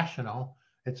rational.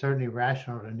 It's certainly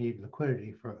rational to need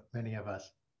liquidity for many of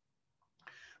us.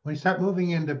 When you start moving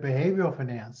into behavioral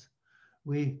finance,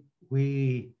 we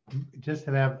just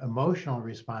have emotional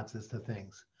responses to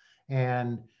things.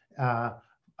 And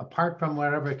apart from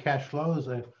whatever cash flows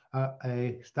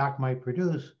a stock might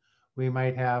produce, we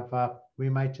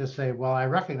might just say, well, I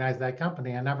recognize that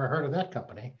company. I never heard of that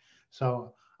company.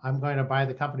 So I'm going to buy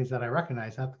the companies that I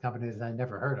recognize, not the companies I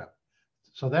never heard of.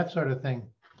 So that sort of thing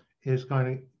is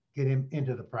going to get him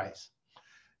into the price.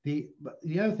 The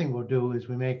other thing we'll do is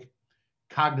we make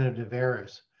cognitive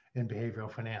errors in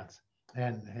behavioral finance.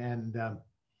 And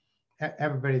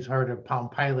everybody's heard of Palm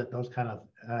Pilot, those kind of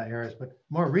errors. But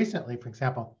more recently, for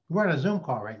example, we're on a Zoom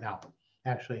call right now,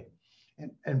 actually.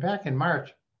 And back in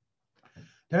March,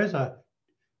 there's a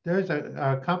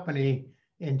company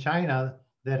in China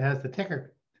that has the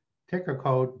ticker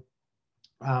code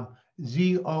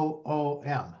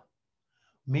ZOOM.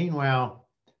 Meanwhile,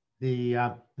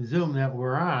 the Zoom that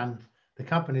we're on, the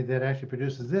company that actually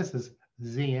produces this is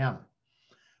ZM.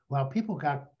 Well, people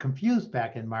got confused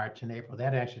back in March and April.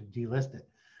 That actually delisted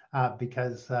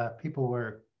because people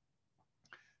were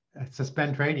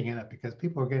suspend trading in it because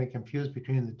people were getting confused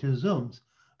between the two Zooms,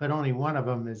 but only one of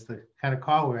them is the kind of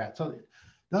call we're at. So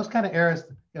those kind of errors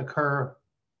occur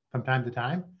from time to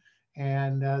time,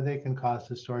 and they can cause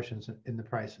distortions in the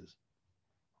prices.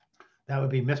 That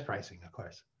would be mispricing, of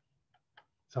course.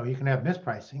 So you can have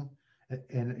mispricing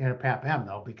in a PAPM,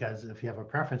 though, because if you have a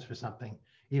preference for something,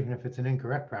 even if it's an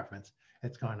incorrect preference,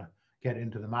 it's going to get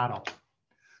into the model.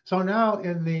 So now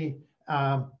in the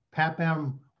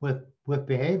PAPM with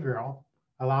behavioral,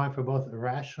 allowing for both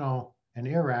irrational and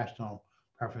irrational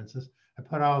preferences, I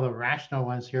put all the rational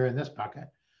ones here in this bucket,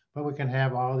 but we can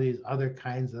have all these other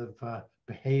kinds of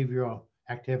behavioral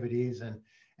activities.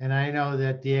 And I know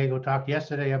that Diego talked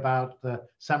yesterday about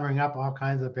summing up all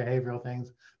kinds of behavioral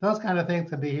things. Those kind of things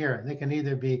can be here. They can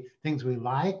either be things we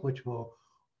like, which will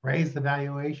raise the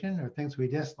valuation, or things we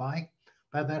dislike.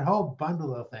 But that whole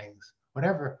bundle of things,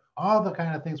 whatever, all the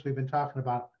kind of things we've been talking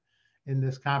about in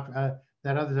this conference,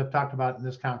 that others have talked about in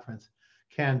this conference,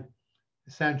 can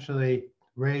essentially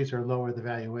raise or lower the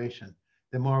valuation.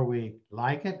 The more we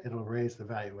like it, it'll raise the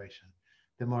valuation.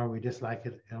 The more we dislike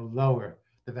it, it'll lower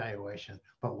the valuation.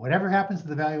 But whatever happens to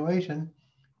the valuation,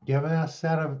 given a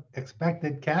set of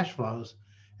expected cash flows,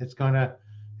 it's going to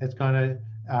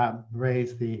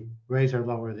raise or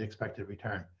lower the expected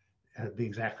return. It'll be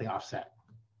exactly offset.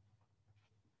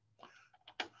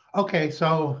 Okay,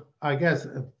 so I guess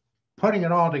putting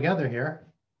it all together here,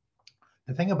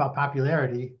 the thing about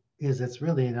popularity is it's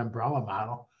really an umbrella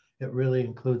model. It really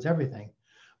includes everything,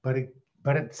 but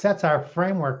it sets our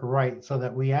framework right so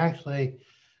that we actually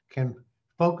can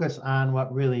focus on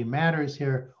what really matters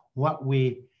here, what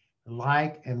we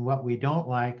like and what we don't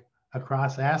like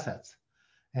across assets.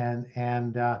 And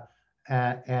in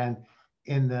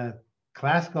the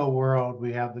classical world,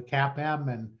 we have the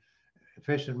CAPM and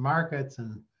efficient markets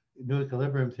and new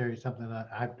equilibrium theory, something that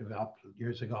I've developed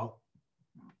years ago.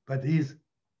 But these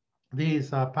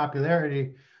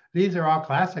popularity, these are all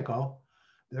classical,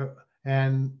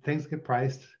 and things get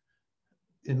priced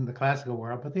in the classical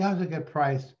world, but they also get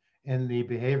priced in the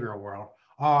behavioral world.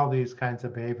 All these kinds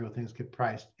of behavioral things get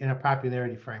priced in a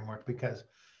popularity framework because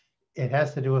it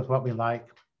has to do with what we like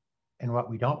and what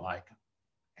we don't like.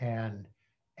 And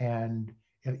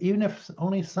even if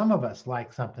only some of us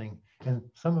like something and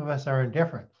some of us are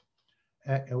indifferent,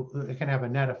 it can have a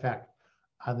net effect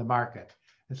on the market.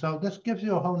 And so this gives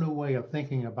you a whole new way of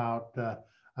thinking about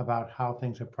how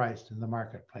things are priced in the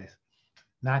marketplace,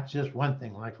 not just one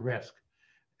thing like risk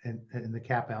in the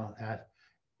capital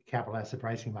asset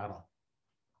pricing model.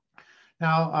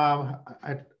 Now,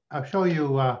 I'll show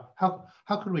you how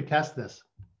could we test this.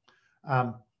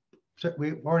 So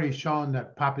we've already shown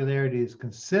that popularity is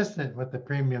consistent with the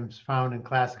premiums found in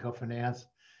classical finance,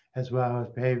 as well as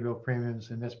behavioral premiums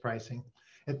in mispricing.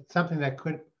 It's something that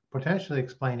could potentially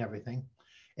explain everything.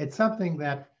 It's something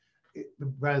that,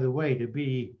 by the way, to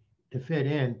fit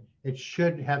in, it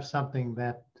should have something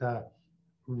that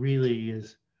really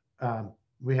is,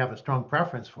 we have a strong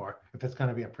preference for if it's going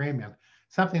to be a premium.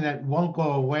 Something that won't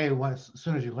go away as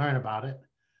soon as you learn about it,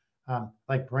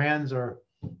 like brands or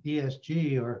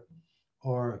ESG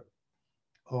or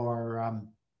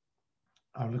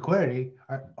liquidity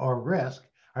or risk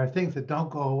are things that don't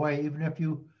go away, even if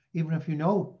you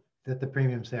know that the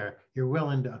premium's there. You're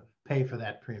willing to pay for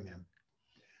that premium.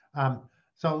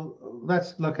 So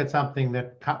let's look at something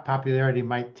that popularity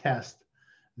might test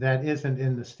that isn't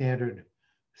in the standard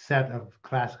set of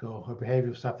classical or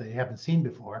behavioral stuff that you haven't seen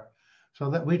before. So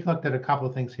that we've looked at a couple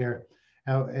of things here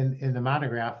in the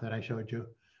monograph that I showed you.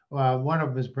 One of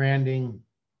them is branding.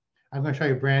 I'm going to show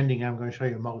you branding. I'm going to show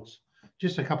you moats.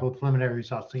 Just a couple of preliminary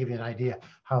results to give you an idea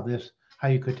how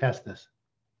you could test this.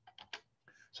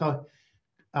 So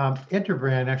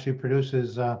Interbrand actually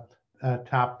produces top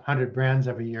 100 brands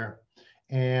every year,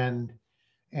 and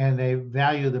they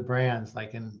value the brands.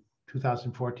 Like in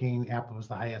 2014, Apple was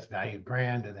the highest valued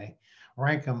brand, and they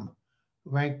rank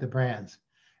the brands.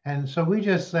 And so we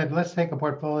just said, let's take a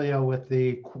portfolio with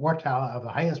the quartile of the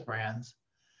highest brands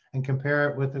and compare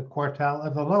it with the quartile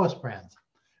of the lowest brands.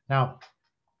 Now,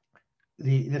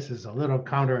 this is a little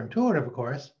counterintuitive, of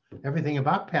course. Everything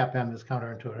about PAPM is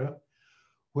counterintuitive.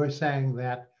 We're saying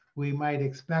that we might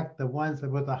expect the ones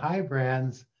with the high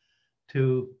brands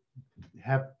to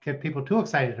get people too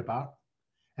excited about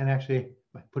and actually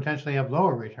potentially have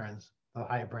lower returns, the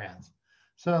high brands.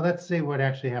 So let's see what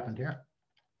actually happened here.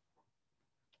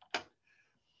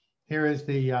 Here is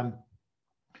the,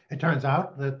 it turns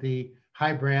out that the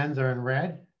high brands are in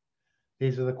red.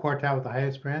 These are the quartile with the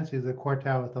highest brands. These are the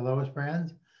quartile with the lowest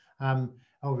brands.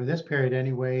 Over this period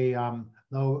anyway,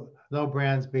 low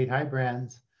brands beat high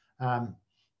brands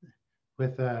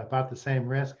with about the same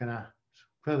risk and a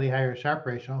clearly higher Sharpe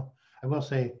ratio. I will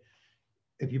say,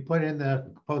 if you put in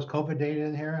the post-COVID data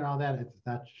in here and all that, it's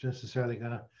not necessarily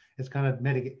it's gonna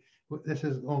mitigate. This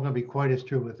is only gonna be quite as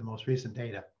true with the most recent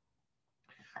data.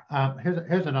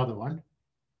 Here's another one.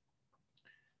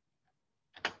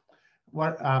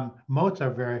 What moats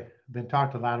are been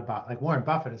talked a lot about. Like Warren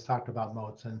Buffett has talked about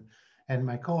moats, and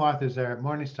my co-authors are at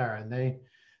Morningstar, and they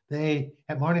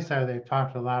at Morningstar they've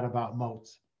talked a lot about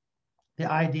moats.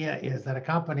 The idea is that a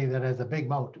company that has a big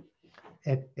moat,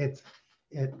 a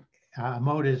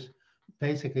moat is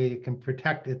basically it can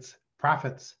protect its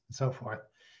profits and so forth,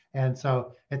 and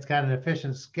so it's got an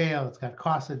efficient scale, it's got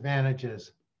cost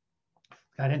advantages,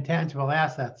 it's got intangible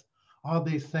assets. All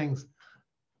these things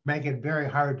make it very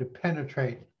hard to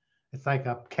penetrate. It's like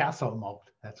a castle moat.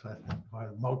 That's where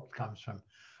the moat comes from.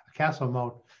 A castle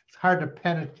moat. It's hard to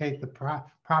penetrate the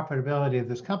profitability of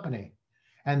this company.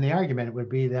 And the argument would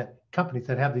be that companies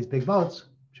that have these big moats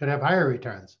should have higher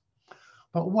returns.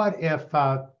 But what if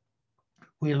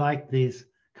we like these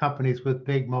companies with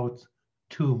big moats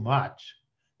too much?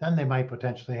 Then they might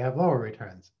potentially have lower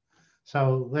returns.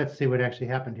 So let's see what actually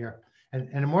happened here.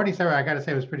 And Morningstar, I got to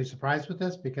say, was pretty surprised with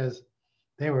this because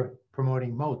they were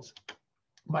promoting moats,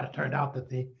 but it turned out that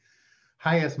the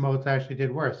highest moats actually did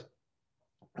worse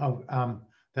than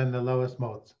the lowest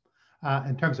moats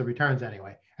in terms of returns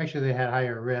anyway. Actually, they had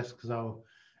higher risk, so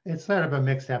it's sort of a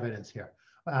mixed evidence here.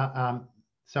 These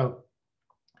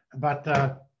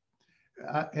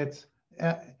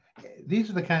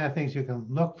are the kind of things you can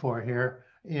look for here.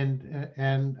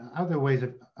 And other ways,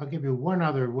 I'll give you one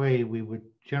other way we would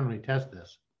generally test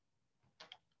this.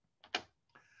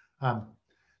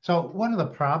 So one of the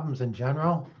problems in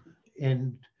general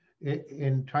in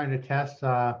trying to test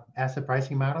asset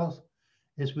pricing models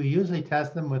is we usually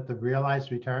test them with the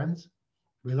realized returns.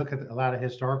 We look at a lot of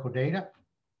historical data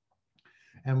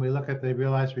and we look at the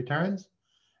realized returns.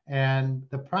 And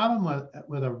the problem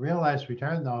with a realized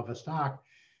return though of a stock,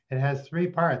 it has three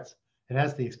parts. It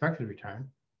has the expected return.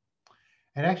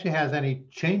 It actually has any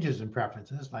changes in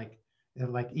preferences like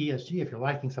ESG. If you're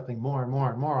liking something more and more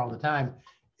and more all the time,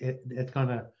 it's going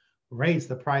to raise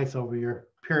the price over your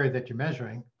period that you're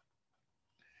measuring.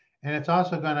 And it's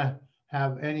also going to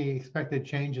have any expected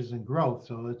changes in growth.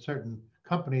 So that certain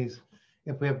companies,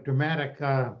 if we have dramatic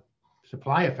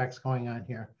supply effects going on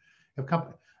here,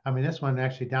 this one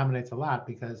actually dominates a lot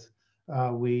because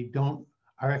our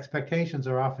expectations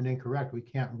are often incorrect. We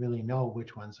can't really know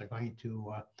which ones are going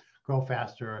to grow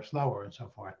faster or slower and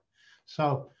so forth.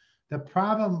 So the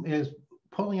problem is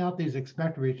pulling out these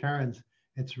expected returns.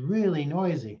 It's really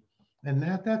noisy. And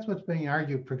that's what's being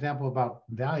argued, for example, about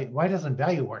value. Why doesn't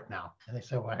value work now? And they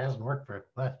say, well, it hasn't worked for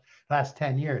the last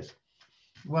 10 years.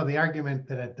 Well, the argument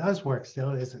that it does work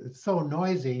still is it's so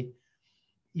noisy.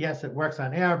 Yes, it works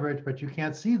on average, but you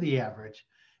can't see the average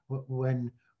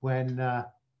when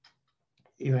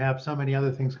you have so many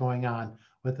other things going on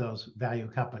with those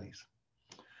value companies.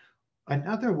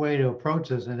 Another way to approach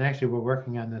this, and actually we're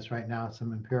working on this right now,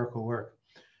 some empirical work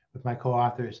with my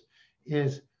co-authors,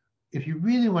 is if you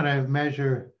really want to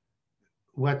measure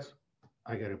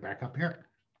I got to back up here.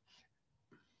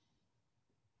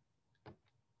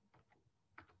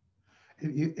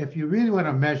 if you really want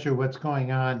to measure what's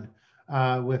going on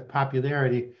with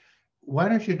popularity, why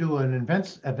don't you do an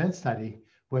event study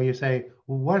where you say,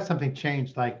 well, what if something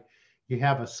changed? Like you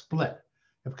have a split.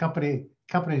 If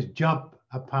companies jump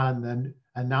upon the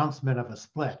announcement of a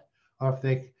split,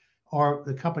 or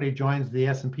the company joins the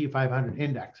S&P 500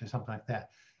 index or something like that,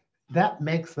 that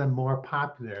makes them more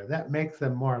popular. That makes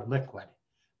them more liquid.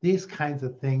 These kinds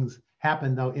of things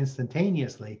happen though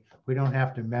instantaneously. We don't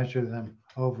have to measure them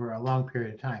over a long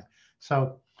period of time.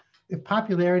 So if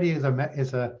popularity is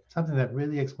something that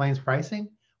really explains pricing,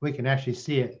 we can actually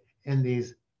see it in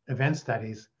these event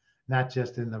studies, not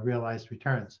just in the realized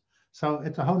returns. So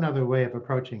it's a whole nother way of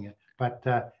approaching it, but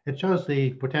it shows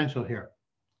the potential here.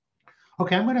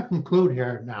 Okay, I'm going to conclude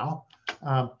here now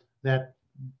that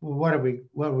what have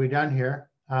we done here?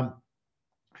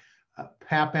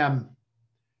 PAPM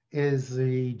is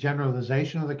the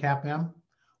generalization of the CAPM.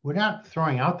 We're not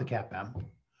throwing out the CAPM.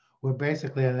 We're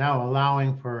basically now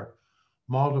allowing for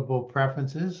multiple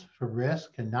preferences for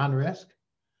risk and non-risk.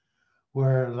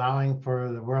 We're allowing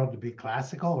for the world to be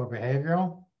classical or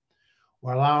behavioral.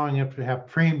 We're allowing it to have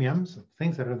premiums,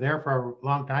 things that are there for a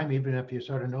long time, even if you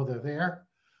sort of know they're there.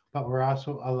 But we're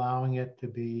also allowing it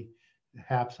to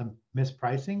have some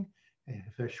mispricing.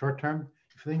 If they're short-term,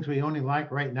 if things we only like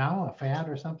right now, a fad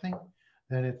or something,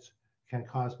 then it can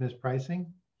cause mispricing.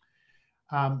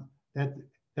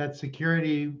 That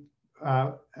security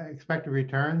expected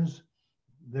returns,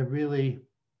 they're really,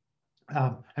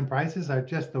 and prices are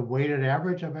just the weighted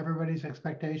average of everybody's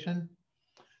expectation.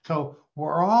 So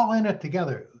we're all in it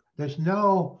together. There's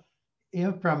no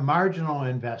infra-marginal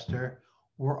investor.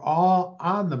 We're all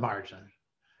on the margin.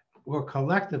 We're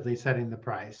collectively setting the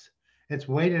price. It's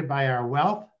weighted by our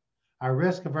wealth, our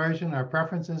risk aversion, our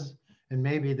preferences, and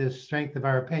maybe the strength of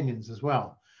our opinions as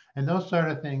well. And those sort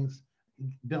of things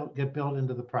get built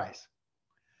into the price.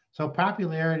 So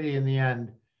popularity in the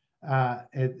end,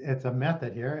 it's a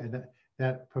method here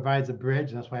that provides a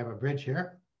bridge. That's why I have a bridge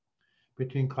here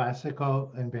between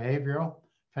classical and behavioral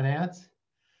finance,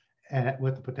 and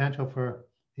with the potential for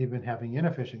even having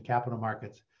inefficient capital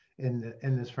markets in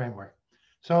this framework.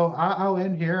 So I'll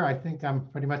end here. I think I'm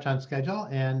pretty much on schedule,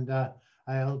 and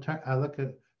I'll turn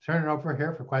it over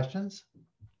here for questions.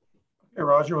 Hey,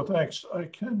 Roger, well, thanks. I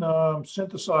can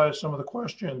synthesize some of the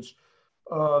questions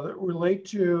that relate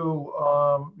to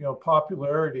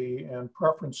popularity and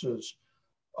preferences.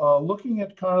 Looking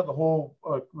at kind of the whole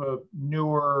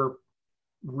newer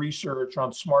research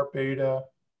on smart beta,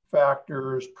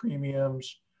 factors,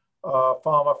 premiums,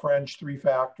 Fama French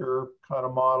 3-factor kind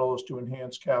of models to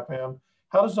enhance CAPM.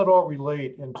 How does that all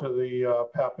relate into the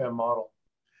PAPM model?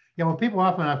 Yeah, well, people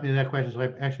often ask me that question, so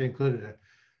I've actually included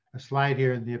a slide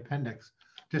here in the appendix,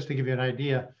 just to give you an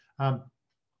idea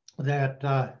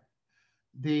that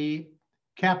the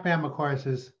CAPM, of course,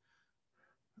 is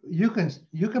you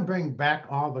can bring back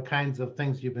all the kinds of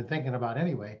things you've been thinking about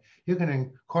anyway. You can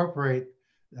incorporate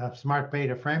a smart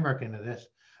beta framework into this.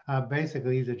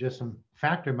 Basically, these are just some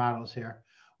factor models here,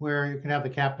 where you can have the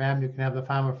CAPM, you can have the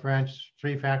Fama French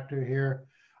 3-factor here.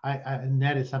 And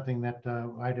that is something that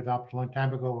I developed a long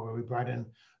time ago, where we brought in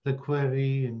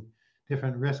liquidity and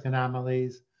different risk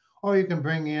anomalies. Or you can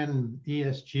bring in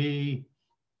ESG,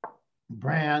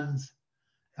 brands,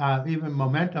 even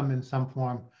momentum in some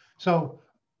form. So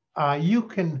you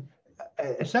can,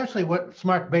 essentially what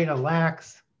smart beta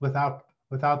lacks without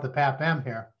the PAPM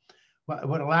here,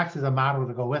 what it lacks is a model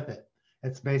to go with it.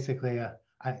 It's basically an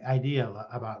idea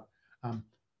about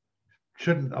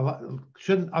shouldn't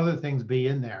other things be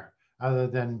in there other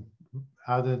than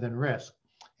risk,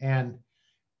 and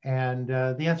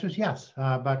the answer is yes.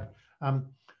 But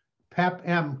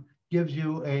PAPM gives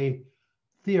you a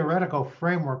theoretical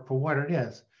framework for what it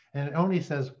is, and it only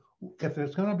says if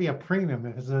there's going to be a premium,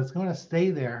 if it's going to stay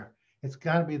there, it's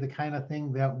got to be the kind of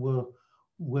thing that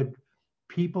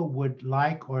people would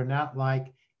like or not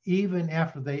like, even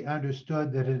after they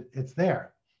understood that it's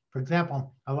there. For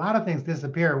example, a lot of things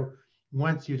disappear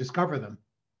once you discover them,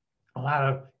 a lot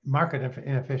of market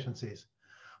inefficiencies,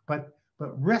 but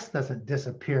risk doesn't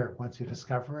disappear once you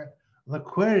discover it.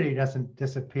 Liquidity doesn't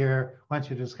disappear once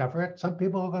you discover it. Some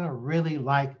people are going to really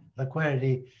like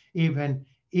liquidity even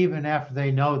after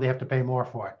they know they have to pay more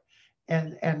for it.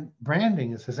 And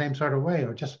branding is the same sort of way,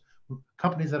 or just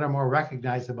companies that are more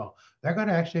recognizable. They're going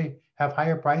to actually have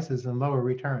higher prices and lower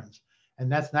returns.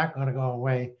 And that's not going to go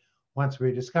away once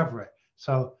we discover it.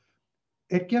 So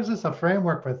it gives us a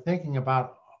framework for thinking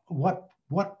about what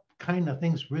kind of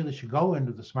things really should go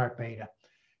into the smart beta.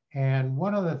 And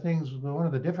one of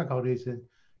the difficulties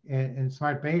in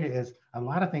smart beta is a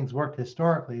lot of things worked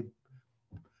historically,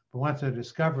 but once they're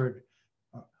discovered,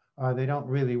 they don't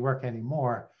really work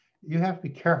anymore. You have to be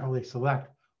carefully select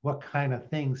what kind of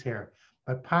things here.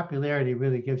 But popularity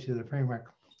really gives you the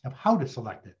framework of how to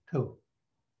select it too.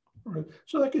 Right.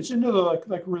 So that gets into the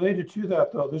like related to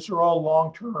that though. These are all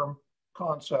long-term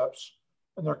concepts,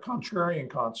 and they're contrarian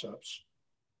concepts.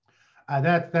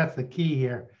 That's the key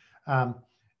here.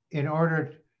 In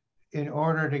order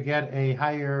to get a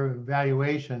higher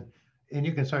valuation, and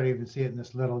you can sort of even see it in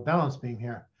this little balance beam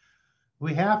here,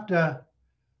 we have to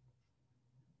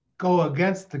go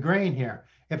against the grain here.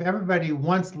 If everybody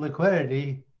wants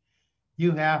liquidity,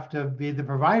 you have to be the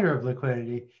provider of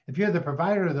liquidity. If you're the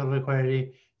provider of the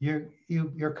liquidity,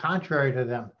 you're contrary to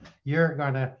them. You're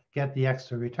going to get the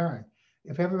extra return.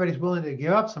 If everybody's willing to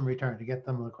give up some return to get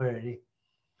them liquidity,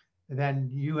 then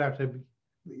you have to,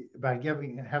 by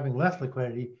having less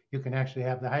liquidity, you can actually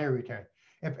have the higher return.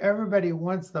 If everybody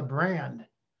wants the brand,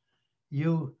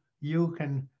 you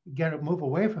can move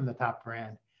away from the top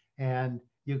brand, and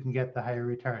you can get the higher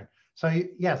return. So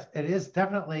yes, it is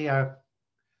definitely a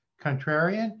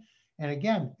contrarian. And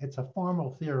again, it's a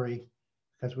formal theory,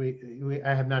 because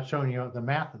I have not shown you the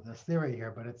math of this theory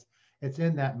here, but it's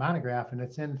in that monograph and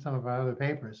it's in some of our other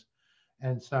papers.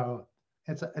 And so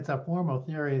it's a formal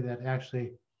theory that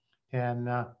actually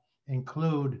can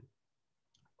include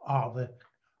all the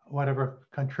whatever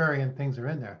contrarian things are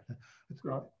in there.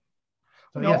 Right.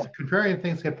 So yes, contrarian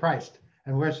things get priced,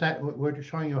 and we're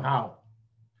showing you how.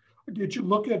 Did you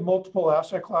look at multiple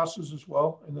asset classes as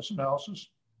well in this analysis?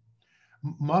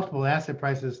 Multiple asset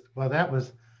prices, well, that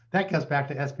goes back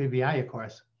to SPBI, of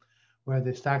course, where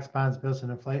the stocks, bonds, bills,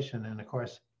 and inflation. And of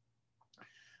course,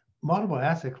 multiple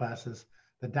asset classes,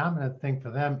 the dominant thing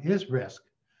for them is risk.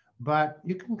 But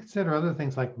you can consider other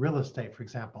things like real estate, for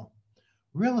example.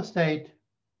 Real estate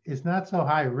is not so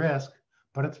high risk,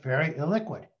 but it's very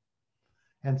illiquid.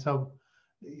 And so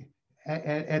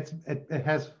it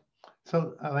has,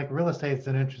 so like real estate is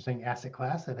an interesting asset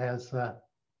class. It has,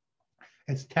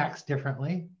 it's taxed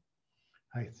differently.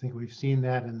 I think we've seen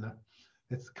that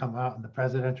it's come out in the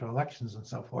presidential elections and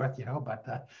so forth,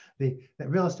 but the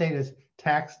real estate is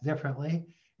taxed differently.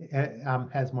 It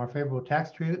has more favorable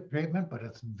tax treatment, but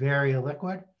it's very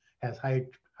illiquid, has high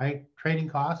trading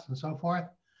costs and so forth.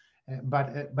 But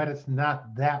it's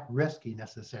not that risky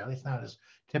necessarily. It's not as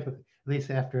typical, at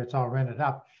least after it's all rented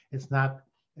up, it's not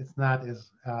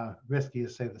as risky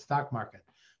as, say, the stock market.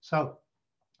 So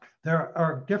there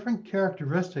are different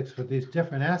characteristics for these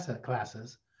different asset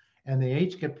classes, and they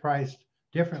each get priced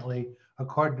differently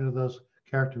according to those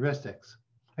characteristics.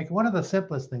 Like one of the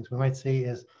simplest things we might see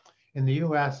is in the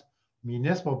US,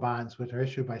 municipal bonds, which are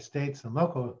issued by states and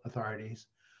local authorities,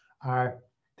 are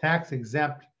tax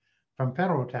exempt from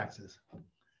federal taxes.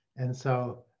 And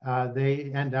so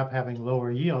they end up having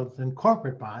lower yields than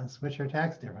corporate bonds, which are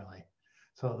taxed differently.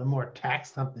 So the more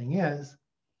taxed something is,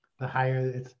 the higher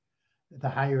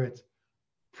its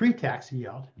pre-tax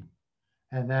yield,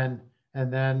 but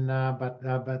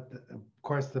of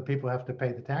course the people have to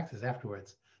pay the taxes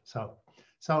afterwards. So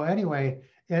anyway,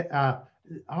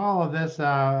 all of this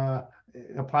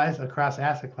applies across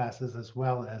asset classes as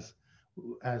well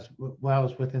as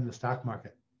within the stock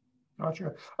market.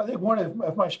 Gotcha. I think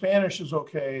if my Spanish is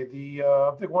okay,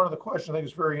 I think one of the questions I think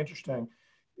is very interesting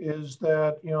is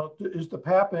that, is the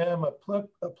PAPM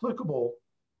applicable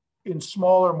in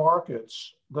smaller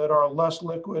markets that are less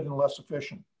liquid and less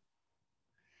efficient?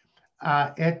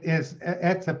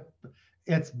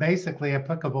 It's basically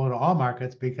applicable to all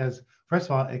markets because, first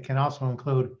of all, it can also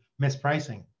include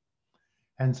mispricing.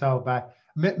 And so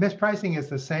mispricing is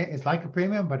the same, it's like a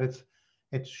premium, but it's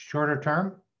shorter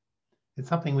term. It's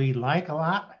something we like a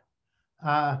lot.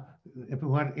 If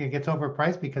it gets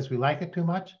overpriced because we like it too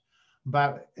much.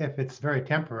 But if it's very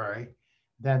temporary,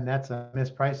 then that's a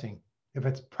mispricing. If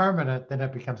it's permanent, then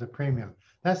it becomes a premium.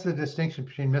 That's the distinction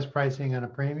between mispricing and a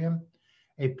premium.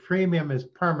 A premium is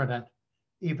permanent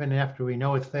even after we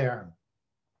know it's there.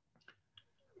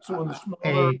 So in the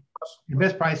smaller,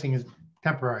 mispricing is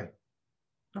temporary.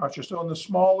 Gotcha. So in the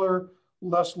smaller,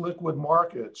 less liquid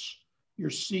markets, you're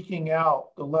seeking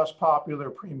out the less popular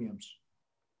premiums.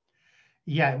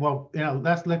 Yeah, well,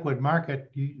 less liquid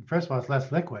market, first of all, it's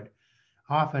less liquid.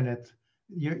 Often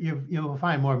you will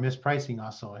find more mispricing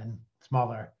also in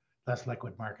smaller, less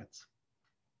liquid markets.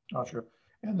 Gotcha.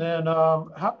 And then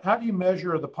how do you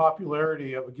measure the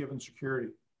popularity of a given security?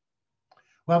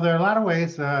 Well, there are a lot of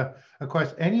ways. Of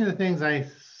course, any of the things I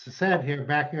said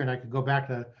back here, and I could go back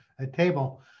to a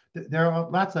table, there are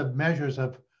lots of measures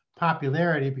of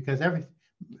popularity because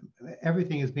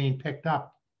everything is being picked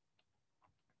up.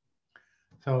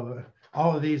 So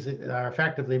all of these are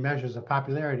effectively measures of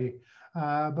popularity.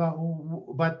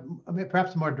 but I mean,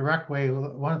 perhaps a more direct way.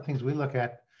 One of the things we look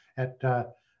at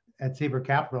Zebra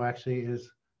Capital actually is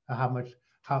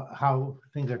how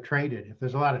things are traded. If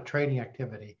there's a lot of trading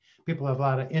activity, people have a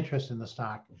lot of interest in the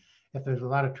stock. If there's a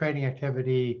lot of trading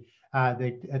activity,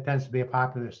 it tends to be a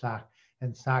popular stock,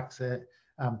 and stocks, and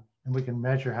we can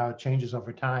measure how it changes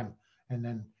over time. And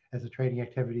then as the trading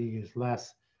activity is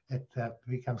less, it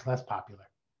becomes less popular.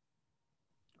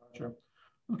 Gotcha.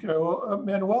 Okay, well,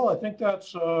 Manuel, I think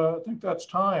that's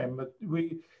time. But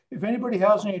if anybody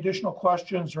has any additional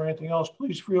questions or anything else,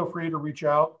 please feel free to reach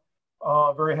out.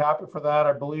 Very happy for that.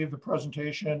 I believe the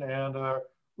presentation and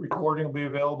recording will be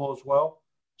available as well.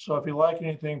 So if you like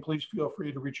anything, please feel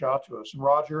free to reach out to us. And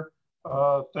Roger,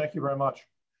 thank you very much.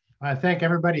 I thank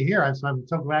everybody here. I'm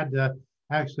so glad to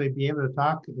actually be able to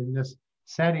talk in this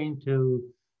setting to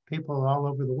people all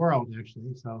over the world,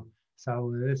 actually. So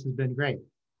this has been great.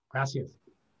 Gracias.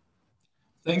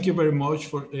 Thank you very much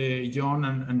for John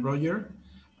and Roger.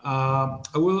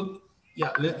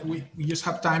 We just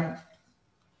have time,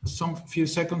 some few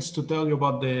seconds to tell you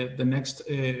about the next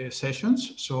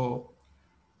sessions. So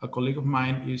a colleague of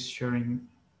mine is sharing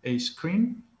a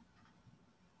screen.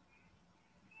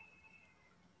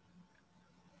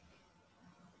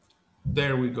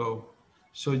 There we go.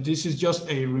 So this is just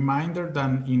a reminder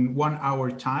that in 1 hour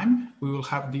time, we will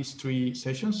have these 3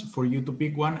 sessions for you to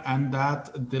pick one, and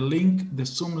that the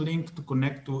Zoom link to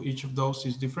connect to each of those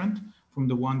is different from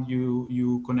the one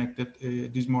you connected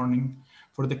this morning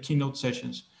for the keynote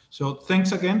sessions. So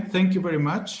thanks again. Thank you very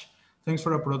much. Thanks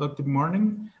for a productive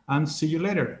morning, and see you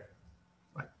later.